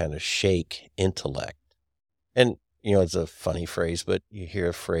to kind of shake intellect. And, it's a funny phrase, but you hear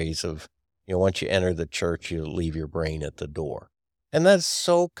a phrase of, once you enter the church, you leave your brain at the door. And that's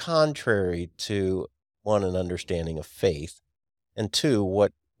so contrary to, one, an understanding of faith, and two,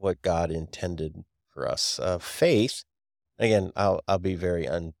 what God intended for us. Faith, again, I'll be very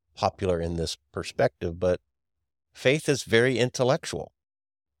unpopular in this perspective, but faith is very intellectual.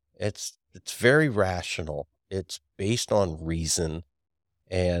 It's very rational. It's based on reason.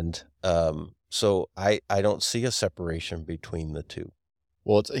 And so I don't see a separation between the two.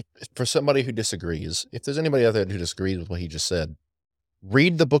 Well, it's for somebody who disagrees, if there's anybody out there who disagrees with what he just said,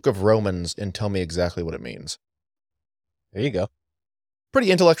 read the book of Romans and tell me exactly what it means. There you go. Pretty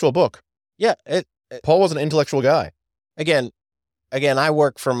intellectual book. Yeah. Paul was an intellectual guy. Again, I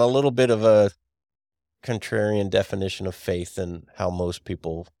work from a little bit of a contrarian definition of faith and how most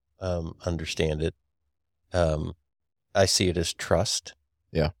people understand it. I see it as trust.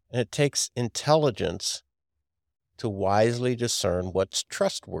 Yeah. And it takes intelligence to wisely discern what's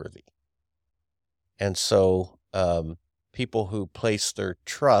trustworthy. And so people who place their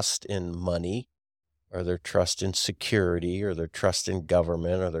trust in money, or their trust in security, or their trust in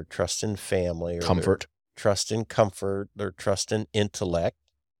government, or their trust in family, or Comfort. trust in comfort, their trust in intellect,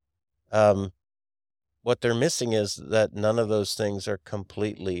 what they're missing is that none of those things are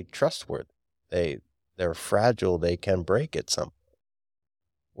completely trustworthy. They're fragile. They can break at some point.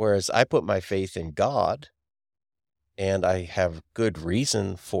 Whereas I put my faith in God, and I have good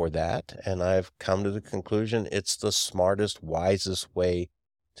reason for that, and I've come to the conclusion it's the smartest, wisest way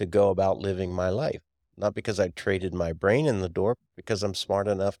to go about living my life. Not because I traded my brain in the door, because I'm smart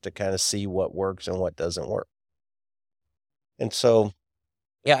enough to kind of see what works and what doesn't work. And so,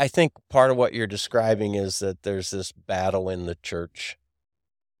 yeah, I think part of what you're describing is that there's this battle in the church.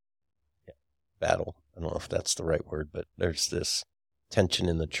 Battle. I don't know if that's the right word, but there's this tension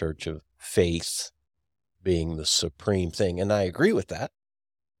in the church of faith being the supreme thing. And I agree with that,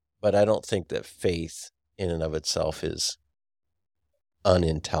 but I don't think that faith in and of itself is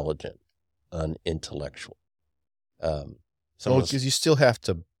unintelligent, unintellectual. Because you still have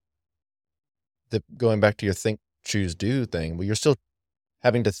to, going back to your think, choose, do thing, but you're still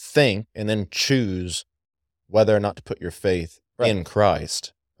having to think and then choose whether or not to put your faith in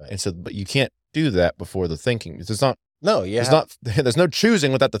Christ. Right. And so, but you can't do that before the thinking. It's not. No, yeah. There's no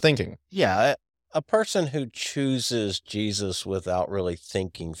choosing without the thinking. Yeah. A person who chooses Jesus without really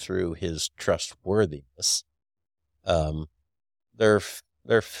thinking through his trustworthiness, their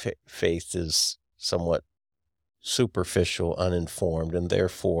faith is somewhat superficial, uninformed, and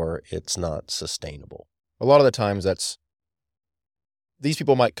therefore it's not sustainable. A lot of the times that's these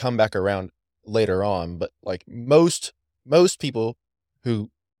people might come back around later on, but like most people who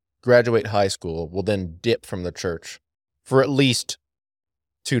graduate high school will then dip from the church for at least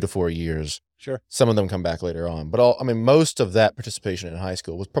 2 to 4 years. Sure. Some of them come back later on, but most of that participation in high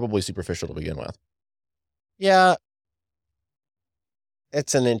school was probably superficial to begin with. Yeah.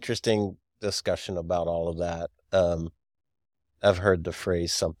 It's an interesting discussion about all of that. I've heard the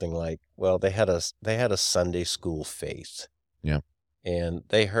phrase something like, well, they had a Sunday school faith. Yeah. And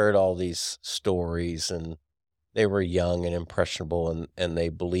they heard all these stories, and they were young and impressionable, and they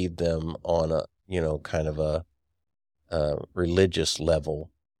believed them on a, kind of a religious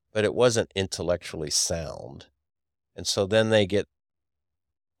level, but it wasn't intellectually sound. And so then they get,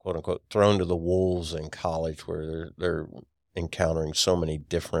 quote unquote, thrown to the wolves in college, where they're encountering so many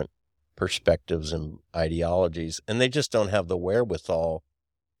different perspectives and ideologies, and they just don't have the wherewithal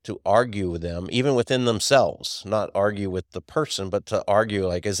to argue with them, even within themselves, not argue with the person, but to argue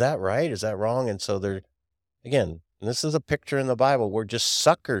like, is that right? Is that wrong? And so they're, again, and this is a picture in the Bible, we're just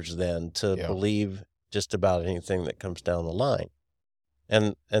suckers then to believe just about anything that comes down the line.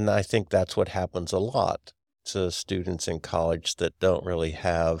 And I think that's what happens a lot to students in college that don't really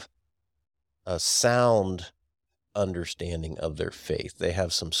have a sound understanding of their faith. They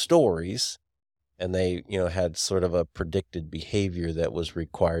have some stories, and they, had sort of a predicted behavior that was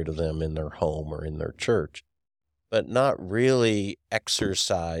required of them in their home or in their church, but not really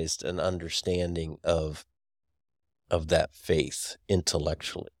exercised an understanding of that faith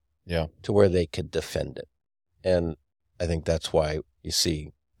intellectually. Yeah. To where they could defend it. And I think that's why you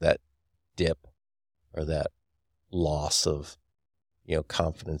see that dip or that loss of,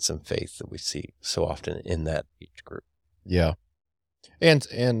 confidence and faith that we see so often in that age group. Yeah.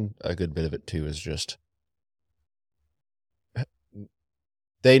 And a good bit of it too is just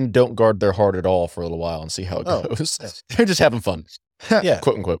they don't guard their heart at all for a little while and see how it goes. Yeah. They're just having fun. Yeah.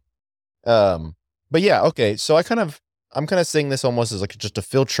 Quote unquote. But yeah, okay. So I'm kind of seeing this almost as like just a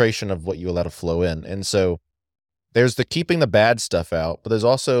filtration of what you allow to flow in. And so there's the keeping the bad stuff out, but there's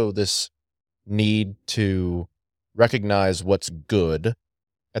also this need to recognize what's good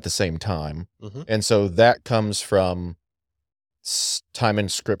at the same time. Mm-hmm. And so that comes from time in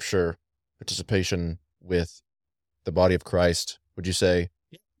scripture, participation with the body of Christ, would you say?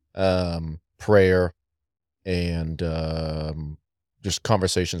 Prayer, and just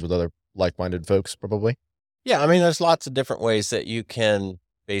conversations with other like-minded folks, probably. Yeah, I mean, there's lots of different ways that you can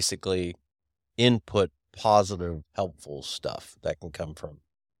basically input positive, helpful stuff that can come from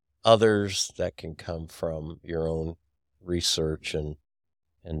others, that can come from your own research and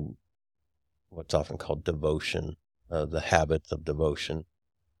what's often called devotion, the habit of devotion.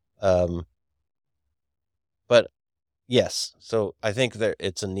 But yes, so I think that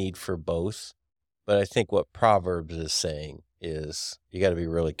it's a need for both. But I think what Proverbs is saying is you got to be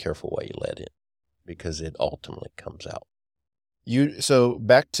really careful what you let in, because it ultimately comes out. So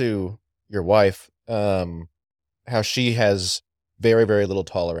back to your wife, how she has very, very little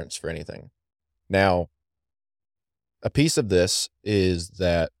tolerance for anything. Now, a piece of this is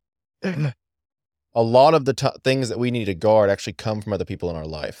that a lot of the things that we need to guard actually come from other people in our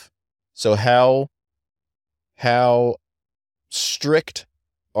life. So how strict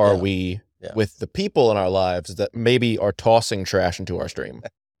are we with the people in our lives that maybe are tossing trash into our stream?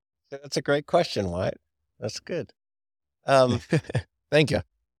 That's a great question, Wyatt. That's good. Thank you.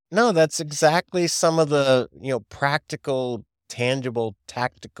 No, that's exactly some of the, practical, tangible,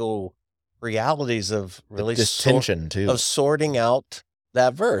 tactical realities of really this tension too, of sorting out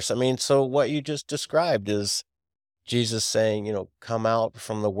that verse. I mean, so what you just described is Jesus saying, come out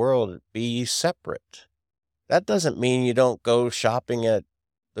from the world, be ye separate. That doesn't mean you don't go shopping at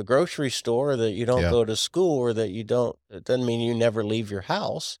the grocery store, or that you don't go to school, or that it doesn't mean you never leave your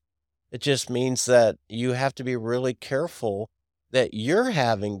house. It just means that you have to be really careful that you're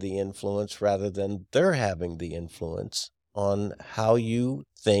having the influence rather than they're having the influence on how you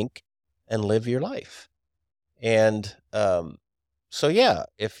think and live your life. And so, yeah,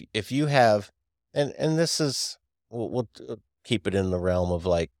 if you have, and this is, we'll keep it in the realm of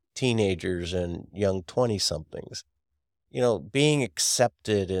like teenagers and young 20-somethings, being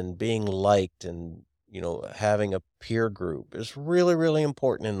accepted and being liked and, having a peer group is really, really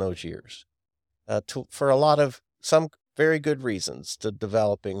important in those years for a lot of some very good reasons to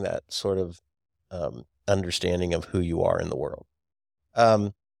developing that sort of understanding of who you are in the world.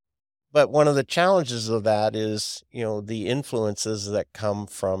 But one of the challenges of that is, the influences that come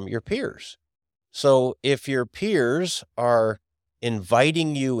from your peers. So if your peers are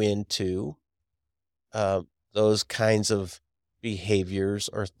inviting you into those kinds of behaviors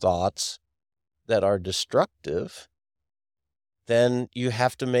or thoughts that are destructive, then you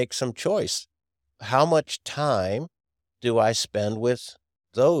have to make some choice. How much time do I spend with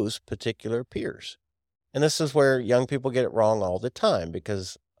those particular peers? And this is where young people get it wrong all the time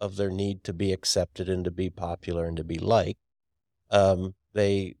because of their need to be accepted and to be popular and to be liked.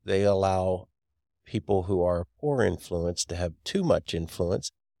 They allow people who are poor influence to have too much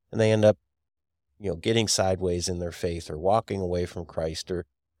influence, and they end up, getting sideways in their faith or walking away from Christ,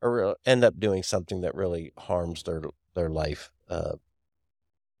 or end up doing something that really harms their life,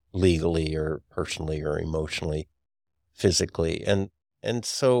 legally or personally or emotionally, physically. And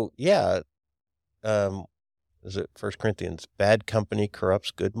so, yeah, is it 1 Corinthians? Bad company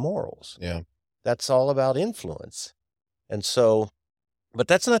corrupts good morals. Yeah. That's all about influence. And so, but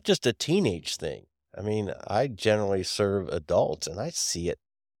that's not just a teenage thing. I mean, I generally serve adults, and I see it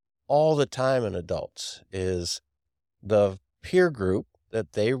all the time in adults, is the peer group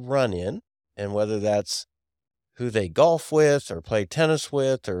that they run in, and whether that's who they golf with or play tennis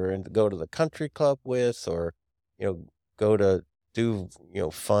with or go to the country club with or, go to do,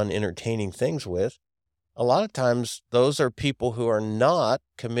 fun, entertaining things with. A lot of times those are people who are not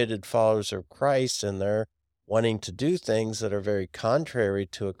committed followers of Christ, and they're wanting to do things that are very contrary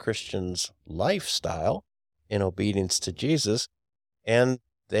to a Christian's lifestyle in obedience to Jesus. And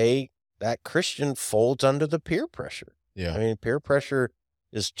that Christian folds under the peer pressure. Yeah. I mean, peer pressure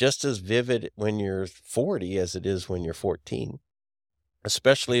is just as vivid when you're 40 as it is when you're 14,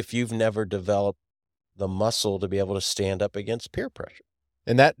 especially if you've never developed the muscle to be able to stand up against peer pressure.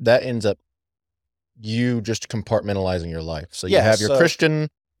 And that ends up you just compartmentalizing your life. So you Yeah, have your so- Christian,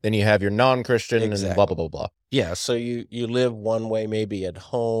 then you have your non-Christian, and Exactly. blah, blah, blah, blah. Yeah, so you live one way maybe at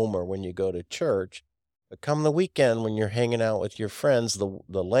home or when you go to church, but come the weekend when you're hanging out with your friends,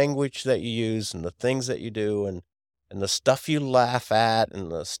 the language that you use and the things that you do and the stuff you laugh at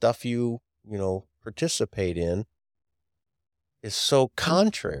and the stuff you participate in is so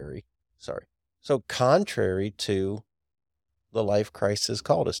contrary to the life Christ has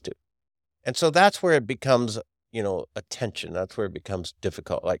called us to. And so that's where it becomes, a tension. That's where it becomes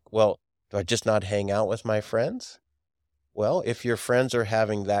difficult. Like, well, do I just not hang out with my friends? Well, if your friends are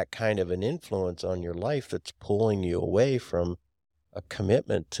having that kind of an influence on your life that's pulling you away from a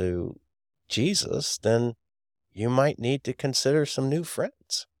commitment to Jesus, then you might need to consider some new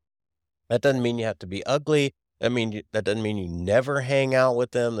friends. That doesn't mean you have to be ugly. That doesn't mean you never hang out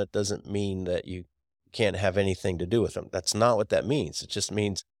with them. That doesn't mean that you can't have anything to do with them. That's not what that means. It just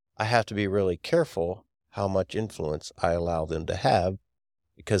means I have to be really careful how much influence I allow them to have,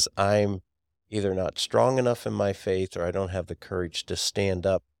 because I'm either not strong enough in my faith or I don't have the courage to stand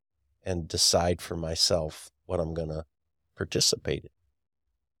up and decide for myself what I'm going to participate in.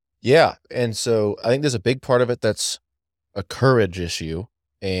 Yeah. And so I think there's a big part of it that's a courage issue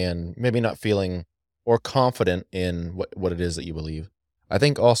and maybe not feeling or confident in what it is that you believe. I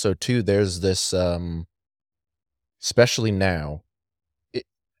think also, too, there's this, especially now,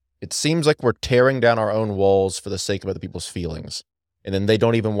 it seems like we're tearing down our own walls for the sake of other people's feelings. And then they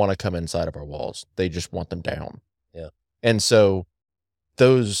don't even want to come inside of our walls. They just want them down. Yeah. And so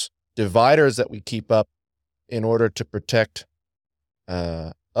those dividers that we keep up in order to protect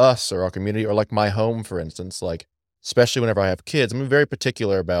us or our community, or like my home, for instance, like, especially whenever I have kids, I'm very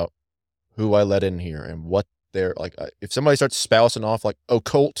particular about who I let in here and what they're like. If somebody starts spousing off like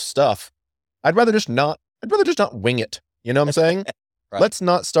occult stuff, I'd rather just not wing it. You know what I'm saying? Right. Let's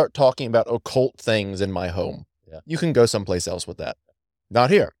not start talking about occult things in my home. Yeah. You can go someplace else with that. Not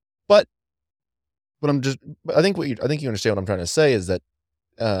here. But I think you understand what I'm trying to say is that,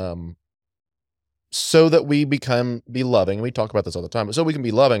 so that we be loving, we talk about this all the time, but so we can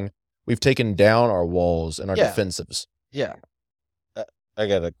be loving, we've taken down our walls and our defensives. Yeah. I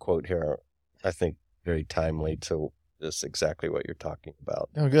got a quote here, I think very timely to this exactly what you're talking about.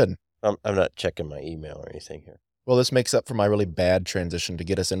 Oh, good. I'm not checking my email or anything here. Well, this makes up for my really bad transition to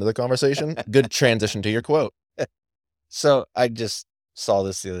get us into the conversation. Good transition to your quote. So I just saw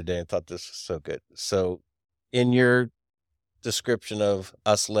this the other day and thought this was so good. So in your description of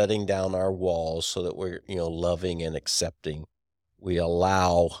us letting down our walls so that we're, loving and accepting, we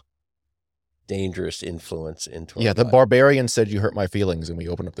allow dangerous influence into our The life. barbarian said you hurt my feelings and we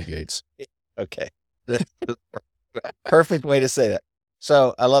opened up the gates. Okay. Perfect way to say that.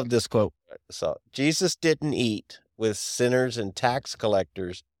 So I love this quote. So Jesus didn't eat with sinners and tax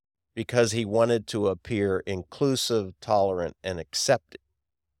collectors because he wanted to appear inclusive, tolerant, and accepting.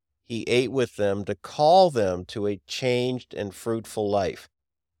 He ate with them to call them to a changed and fruitful life,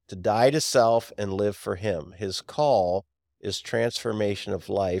 to die to self and live for him. His call is transformation of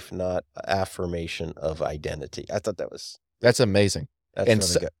life, not affirmation of identity. I thought that's amazing. That's and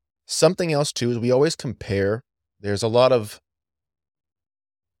really good. Something else too is we always compare. There's a lot of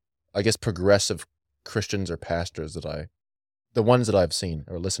I guess, progressive Christians or pastors the ones that I've seen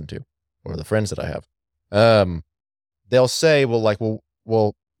or listened to, or the friends that I have, they'll say,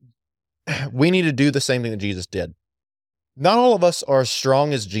 well, we need to do the same thing that Jesus did. Not all of us are as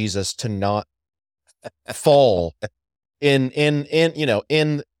strong as Jesus to not fall in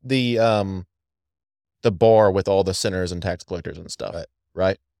the bar with all the sinners and tax collectors and stuff.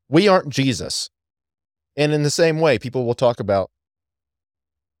 Right? We aren't Jesus. And in the same way, people will talk about,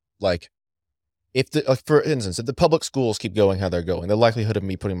 like, for instance, if the public schools keep going how they're going, the likelihood of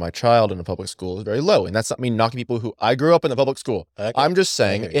me putting my child in a public school is very low. And that's not me knocking people who I grew up in the public school. Okay. I'm just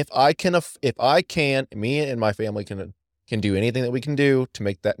saying, if I can, me and my family can do anything that we can do to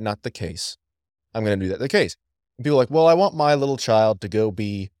make that not the case, I'm going to do that the case. And people are like, well, I want my little child to go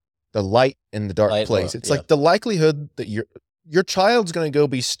be the light in the dark place. It's like the likelihood that your child's going to go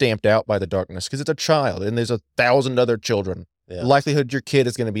be stamped out by the darkness because it's a child and there's 1,000 other children. The likelihood your kid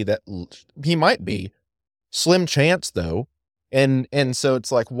is going to be that, he might be. Slim chance, though. And so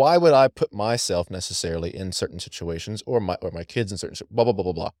it's like, why would I put myself necessarily in certain situations or my kids in certain, blah, blah, blah,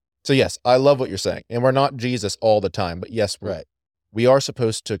 blah, blah. So yes, I love what you're saying. And we're not Jesus all the time, but yes, we are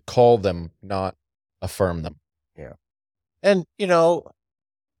supposed to call them, not affirm them. Yeah. And,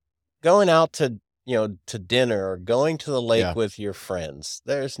 going out to dinner or going to the lake with your friends,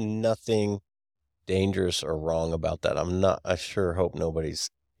 there's nothing dangerous or wrong about that. I sure hope nobody's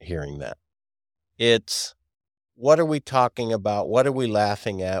hearing that. It's, what are we talking about? What are we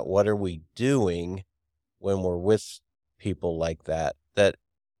laughing at? What are we doing when we're with people like that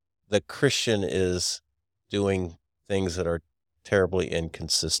the Christian is doing things that are terribly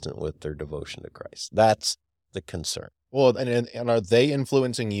inconsistent with their devotion to Christ? That's the concern. Well, and are they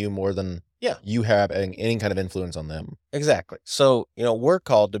influencing you more than you have any kind of influence on them? Exactly. So, we're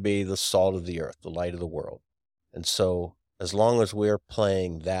called to be the salt of the earth, the light of the world. And so as long as we're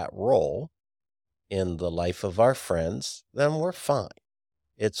playing that role in the life of our friends, then we're fine.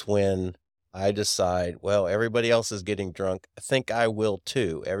 It's when I decide, well, everybody else is getting drunk, I think I will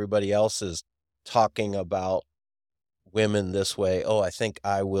too. Everybody else is talking about women this way. Oh, I think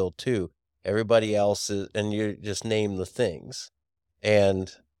I will too. Everybody else is, and you just name the things.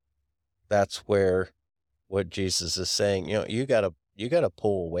 And that's where what Jesus is saying, you got to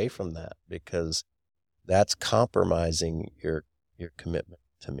pull away from that, because that's compromising your commitment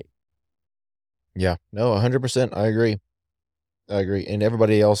to me. Yeah, no, 100%. I agree. And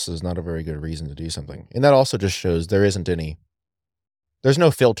everybody else is not a very good reason to do something. And that also just shows there's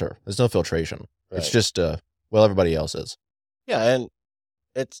no filter. There's no filtration. Right. It's just, everybody else is. Yeah. And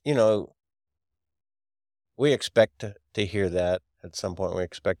it's, we expect to hear that at some point. We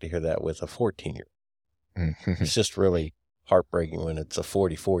expect to hear that with a 14-year-old. It's just really heartbreaking when it's a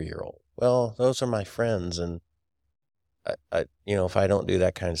 44-year-old. Well, those are my friends. And I if I don't do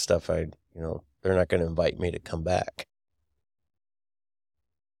that kind of stuff, they're not going to invite me to come back.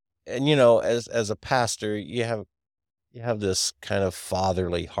 And, as a pastor, you have this kind of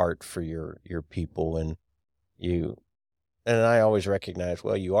fatherly heart for your people, and I always recognize,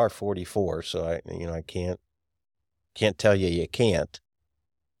 well, you are 44, so I can't tell you can't,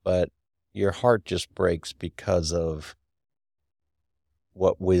 but your heart just breaks because of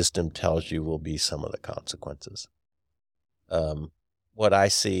what wisdom tells you will be some of the consequences. What I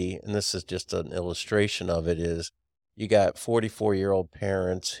see, and this is just an illustration of it, is you got 44-year-old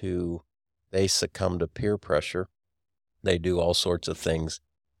parents who they succumb to peer pressure. They do all sorts of things,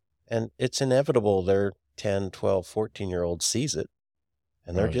 and it's inevitable their 10, 12, 14-year-old sees it,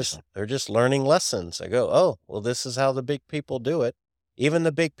 and they're just learning lessons. I go, oh, well, this is how the big people do it. Even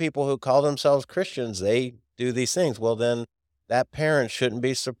the big people who call themselves Christians, they do these things. Well, then that parent shouldn't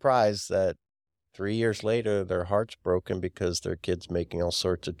be surprised that 3 years later, their heart's broken because their kid's making all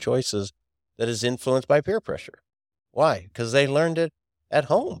sorts of choices that is influenced by peer pressure. Why? Because they learned it at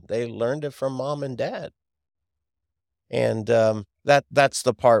home. They learned it from mom and dad. And that's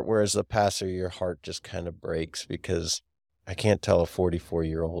the part where, as a pastor, your heart just kind of breaks, because I can't tell a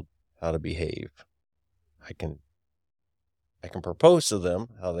 44-year-old how to behave. I can propose to them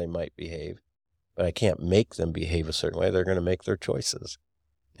how they might behave, but I can't make them behave a certain way. They're going to make their choices.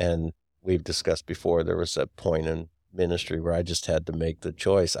 And we've discussed before, there was that point in ministry where I just had to make the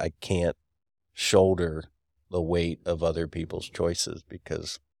choice. I can't shoulder the weight of other people's choices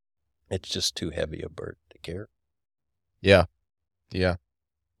because it's just too heavy a burden to carry. Yeah. Yeah.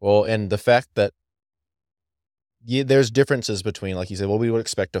 Well, and the fact that there's differences between, like you said, well, we would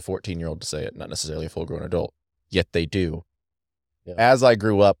expect a 14-year-old to say it, not necessarily a full-grown adult, yet they do. Yeah. As I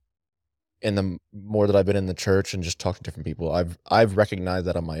grew up, and the more that I've been in the church and just talked to different people, I've recognized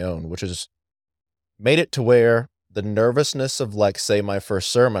that on my own, which has made it to where the nervousness of like, say, my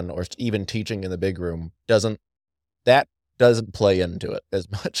first sermon or even teaching in the big room doesn't play into it as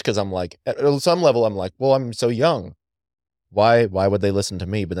much, because I'm like, at some level, I'm like, well, I'm so young. Why would they listen to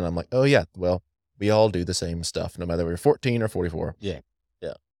me? But then I'm like, oh yeah, well, we all do the same stuff, no matter we're 14 or 44. Yeah.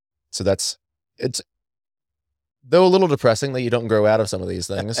 So it's though a little depressing that you don't grow out of some of these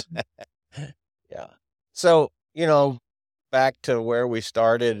things. Yeah. So, back to where we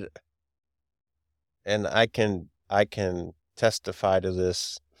started, and I can testify to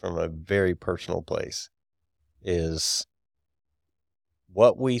this from a very personal place, is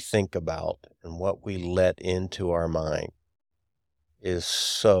what we think about and what we let into our mind is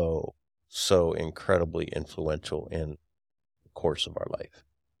so incredibly influential in the course of our life.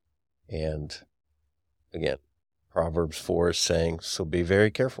 And again, Proverbs 4 is saying, so be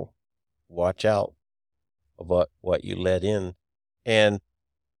very careful. Watch out of what you let in. And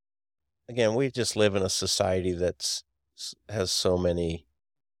again, we just live in a society has so many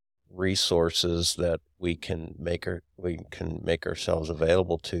resources that we can make ourselves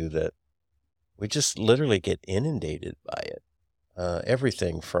available to, that we just literally get inundated by it.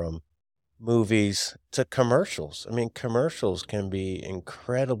 Everything from movies to commercials. I mean, commercials can be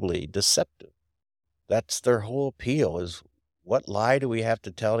incredibly deceptive. That's their whole appeal, is what lie do we have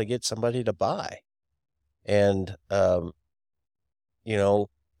to tell to get somebody to buy? And,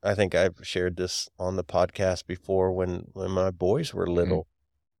 I think I've shared this on the podcast before. When my boys were little,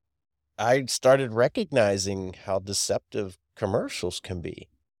 I started recognizing how deceptive commercials can be,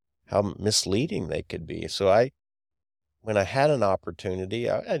 how misleading they could be. So when I had an opportunity,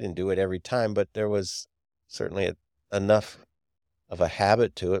 I didn't do it every time, but there was certainly enough of a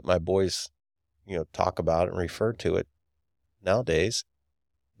habit to it. My boys, talk about it and refer to it nowadays,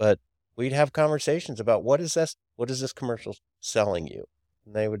 but we'd have conversations about what is this commercial selling you?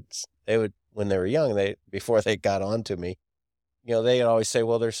 And they would, when they were young, before they got on to me, they'd always say,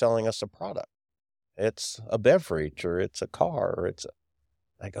 well, they're selling us a product. It's a beverage, or it's a car, or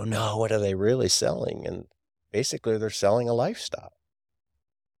I go, no, what are they really selling? And basically they're selling a lifestyle.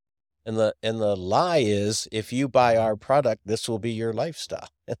 And the lie is, if you buy our product, this will be your lifestyle.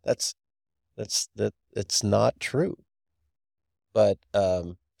 And it's not true. But,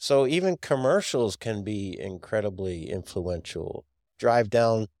 so even commercials can be incredibly influential. Drive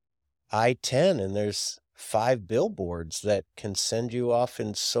down I-10 and there's 5 billboards that can send you off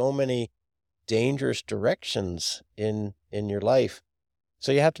in so many dangerous directions in your life.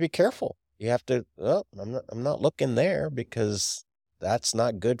 So you have to be careful. You have to, I'm not looking there, because that's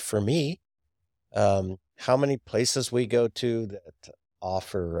not good for me. How many places we go to that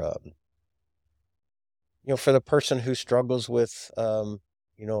offer, for the person who struggles with,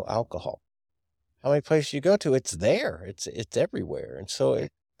 alcohol, how many places you go to, it's there, it's everywhere. And so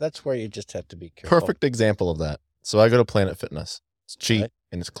that's where you just have to be careful. Perfect example of that. So I go to Planet Fitness. It's cheap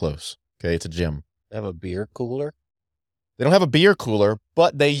and it's close. Okay. It's a gym. They have a beer cooler. They don't have a beer cooler,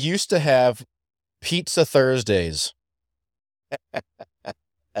 but they used to have Pizza Thursdays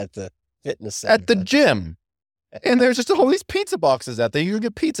at the fitness center. At the gym. And there's just all these pizza boxes out there. You can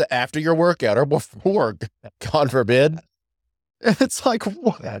get pizza after your workout or before, God forbid. And it's like,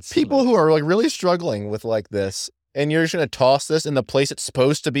 what? People who are like really struggling with like this, and you're just going to toss this in the place it's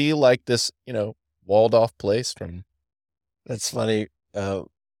supposed to be, like this, walled off place from. That's funny.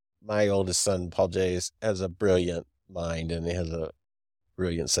 My oldest son, Paul J, has a brilliant mind, and he has a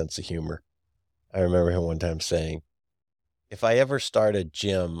brilliant sense of humor. I remember him one time saying, if I ever start a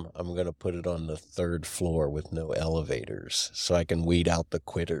gym, I'm going to put it on the 3rd floor with no elevators so I can weed out the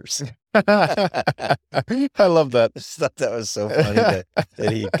quitters. I love that. I just thought that was so funny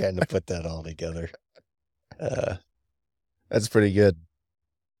that he kind of put that all together. That's pretty good.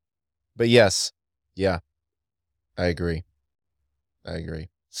 But yes. Yeah. I agree.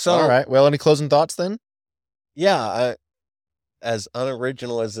 So, all right. Well, any closing thoughts then? Yeah. As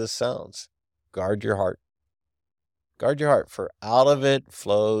unoriginal as this sounds, guard your heart. Guard your heart, for out of it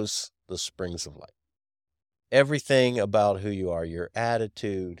flows the springs of life. Everything about who you are, your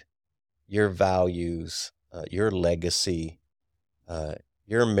attitude, your values, your legacy,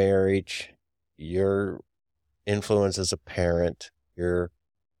 your marriage, your influence as a parent, your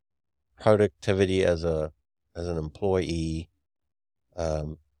productivity as an employee,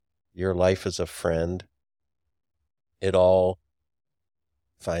 your life as a friend, it all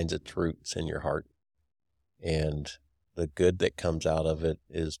finds its roots in your heart. And the good that comes out of it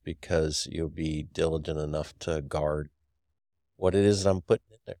is because you'll be diligent enough to guard what it is that I'm putting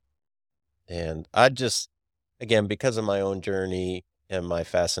in there. And I just, again, because of my own journey and my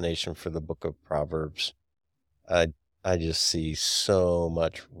fascination for the book of Proverbs, I just see so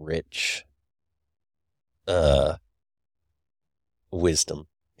much rich wisdom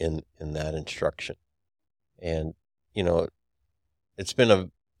in that instruction. And, it's been a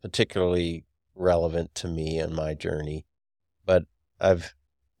particularly relevant to me in my journey, but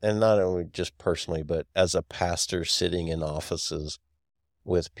and not only just personally, but as a pastor sitting in offices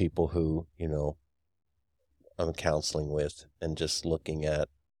with people who, I'm counseling with, and just looking at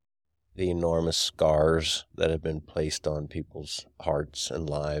the enormous scars that have been placed on people's hearts and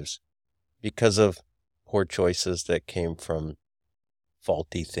lives because of poor choices that came from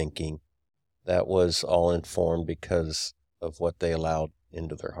faulty thinking that was all informed because of what they allowed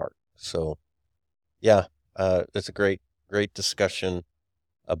into their heart. So, yeah, it's a great discussion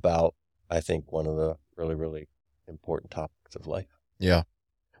about, I think, one of the really, really important topics of life. Yeah.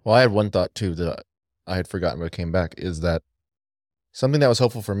 Well, I had one thought too that I had forgotten but came back, is that something that was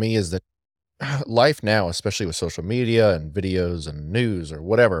helpful for me is that life now, especially with social media and videos and news or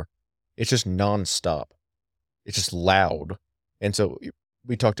whatever, it's just nonstop. It's just loud. And so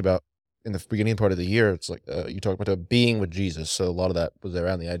we talked about in the beginning part of the year, it's like you talked about being with Jesus. So a lot of that was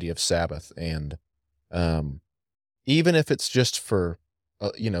around the idea of Sabbath. And even if it's just for,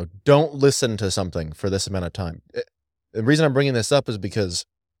 don't listen to something for this amount of time. The reason I'm bringing this up is because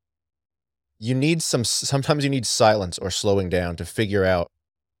sometimes you need silence or slowing down to figure out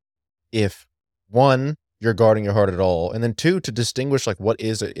if, one, you're guarding your heart at all, and then two, to distinguish like what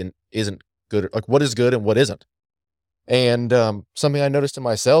is it and isn't good, like what is good and what isn't. And something I noticed in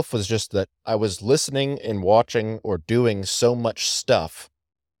myself was just that I was listening and watching or doing so much stuff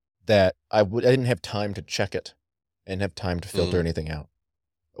that I didn't have time to check it and have time to filter anything out,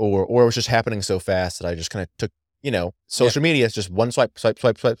 or it was just happening so fast that I just kind of took, social media is just one swipe.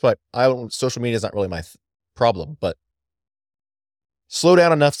 Social media is not really my problem, but slow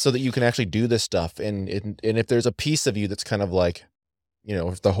down enough so that you can actually do this stuff. And if there's a piece of you that's kind of like,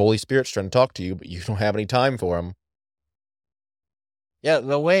 if the Holy Spirit's trying to talk to you, but you don't have any time for him. Yeah,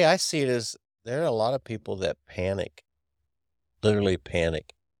 the way I see it is there are a lot of people that panic, literally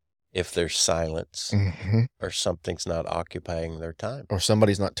panic, if there's silence or something's not occupying their time. Or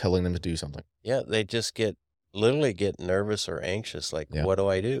somebody's not telling them to do something. Yeah, they just literally get nervous or anxious, like, what do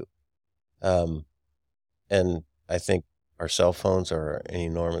I do? And I think our cell phones are an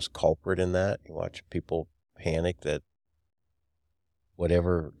enormous culprit in that. You watch people panic that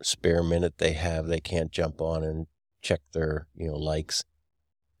whatever spare minute they have, they can't jump on and check their, likes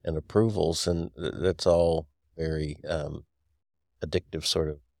and approvals. And that's all very addictive sort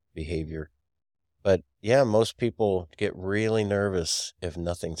of behavior. But yeah, most people get really nervous if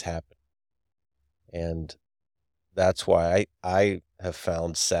nothing's happened. And that's why I have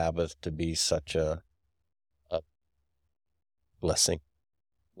found Sabbath to be such a blessing,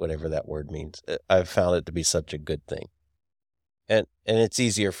 whatever that word means. I've found it to be such a good thing. And it's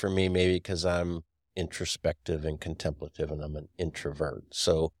easier for me maybe because I'm introspective and contemplative and I'm an introvert.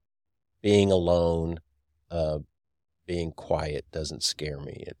 So being alone, being quiet doesn't scare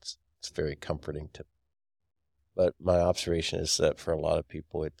me. It's very comforting to me. But my observation is that for a lot of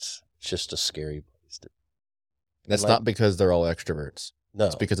people, it's just a scary place to be. That's not because they're all extroverts. No.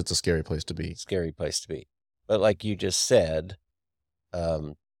 It's because it's a scary place to be. Scary place to be. But like you just said,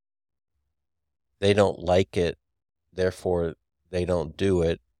 they don't like it, therefore they don't do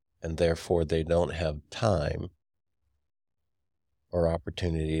it, and therefore they don't have time or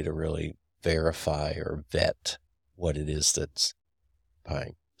opportunity to really verify or vet what it is that's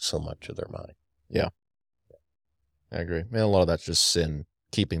occupying so much of their mind. Yeah. I agree. I mean, a lot of that's just sin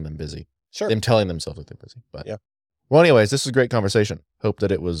keeping them busy. Sure. Them telling themselves that they're busy. But yeah. Well, anyways, this is a great conversation. Hope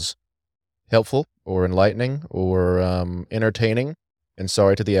that it was helpful or enlightening or entertaining. And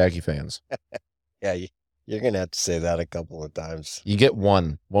sorry to the Aggie fans. Yeah, you're going to have to say that a couple of times. You get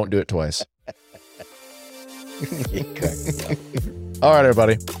one. Won't do it twice. You cracked me up. All right,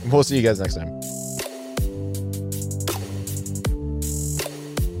 everybody. We'll see you guys next time.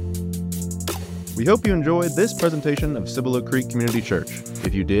 We hope you enjoyed this presentation of Cibolo Creek Community Church.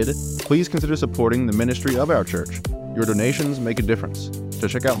 If you did, please consider supporting the ministry of our church. Your donations make a difference. To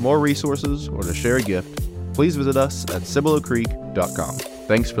check out more resources or to share a gift, please visit us at cibolocreek.com.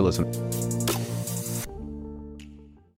 Thanks for listening.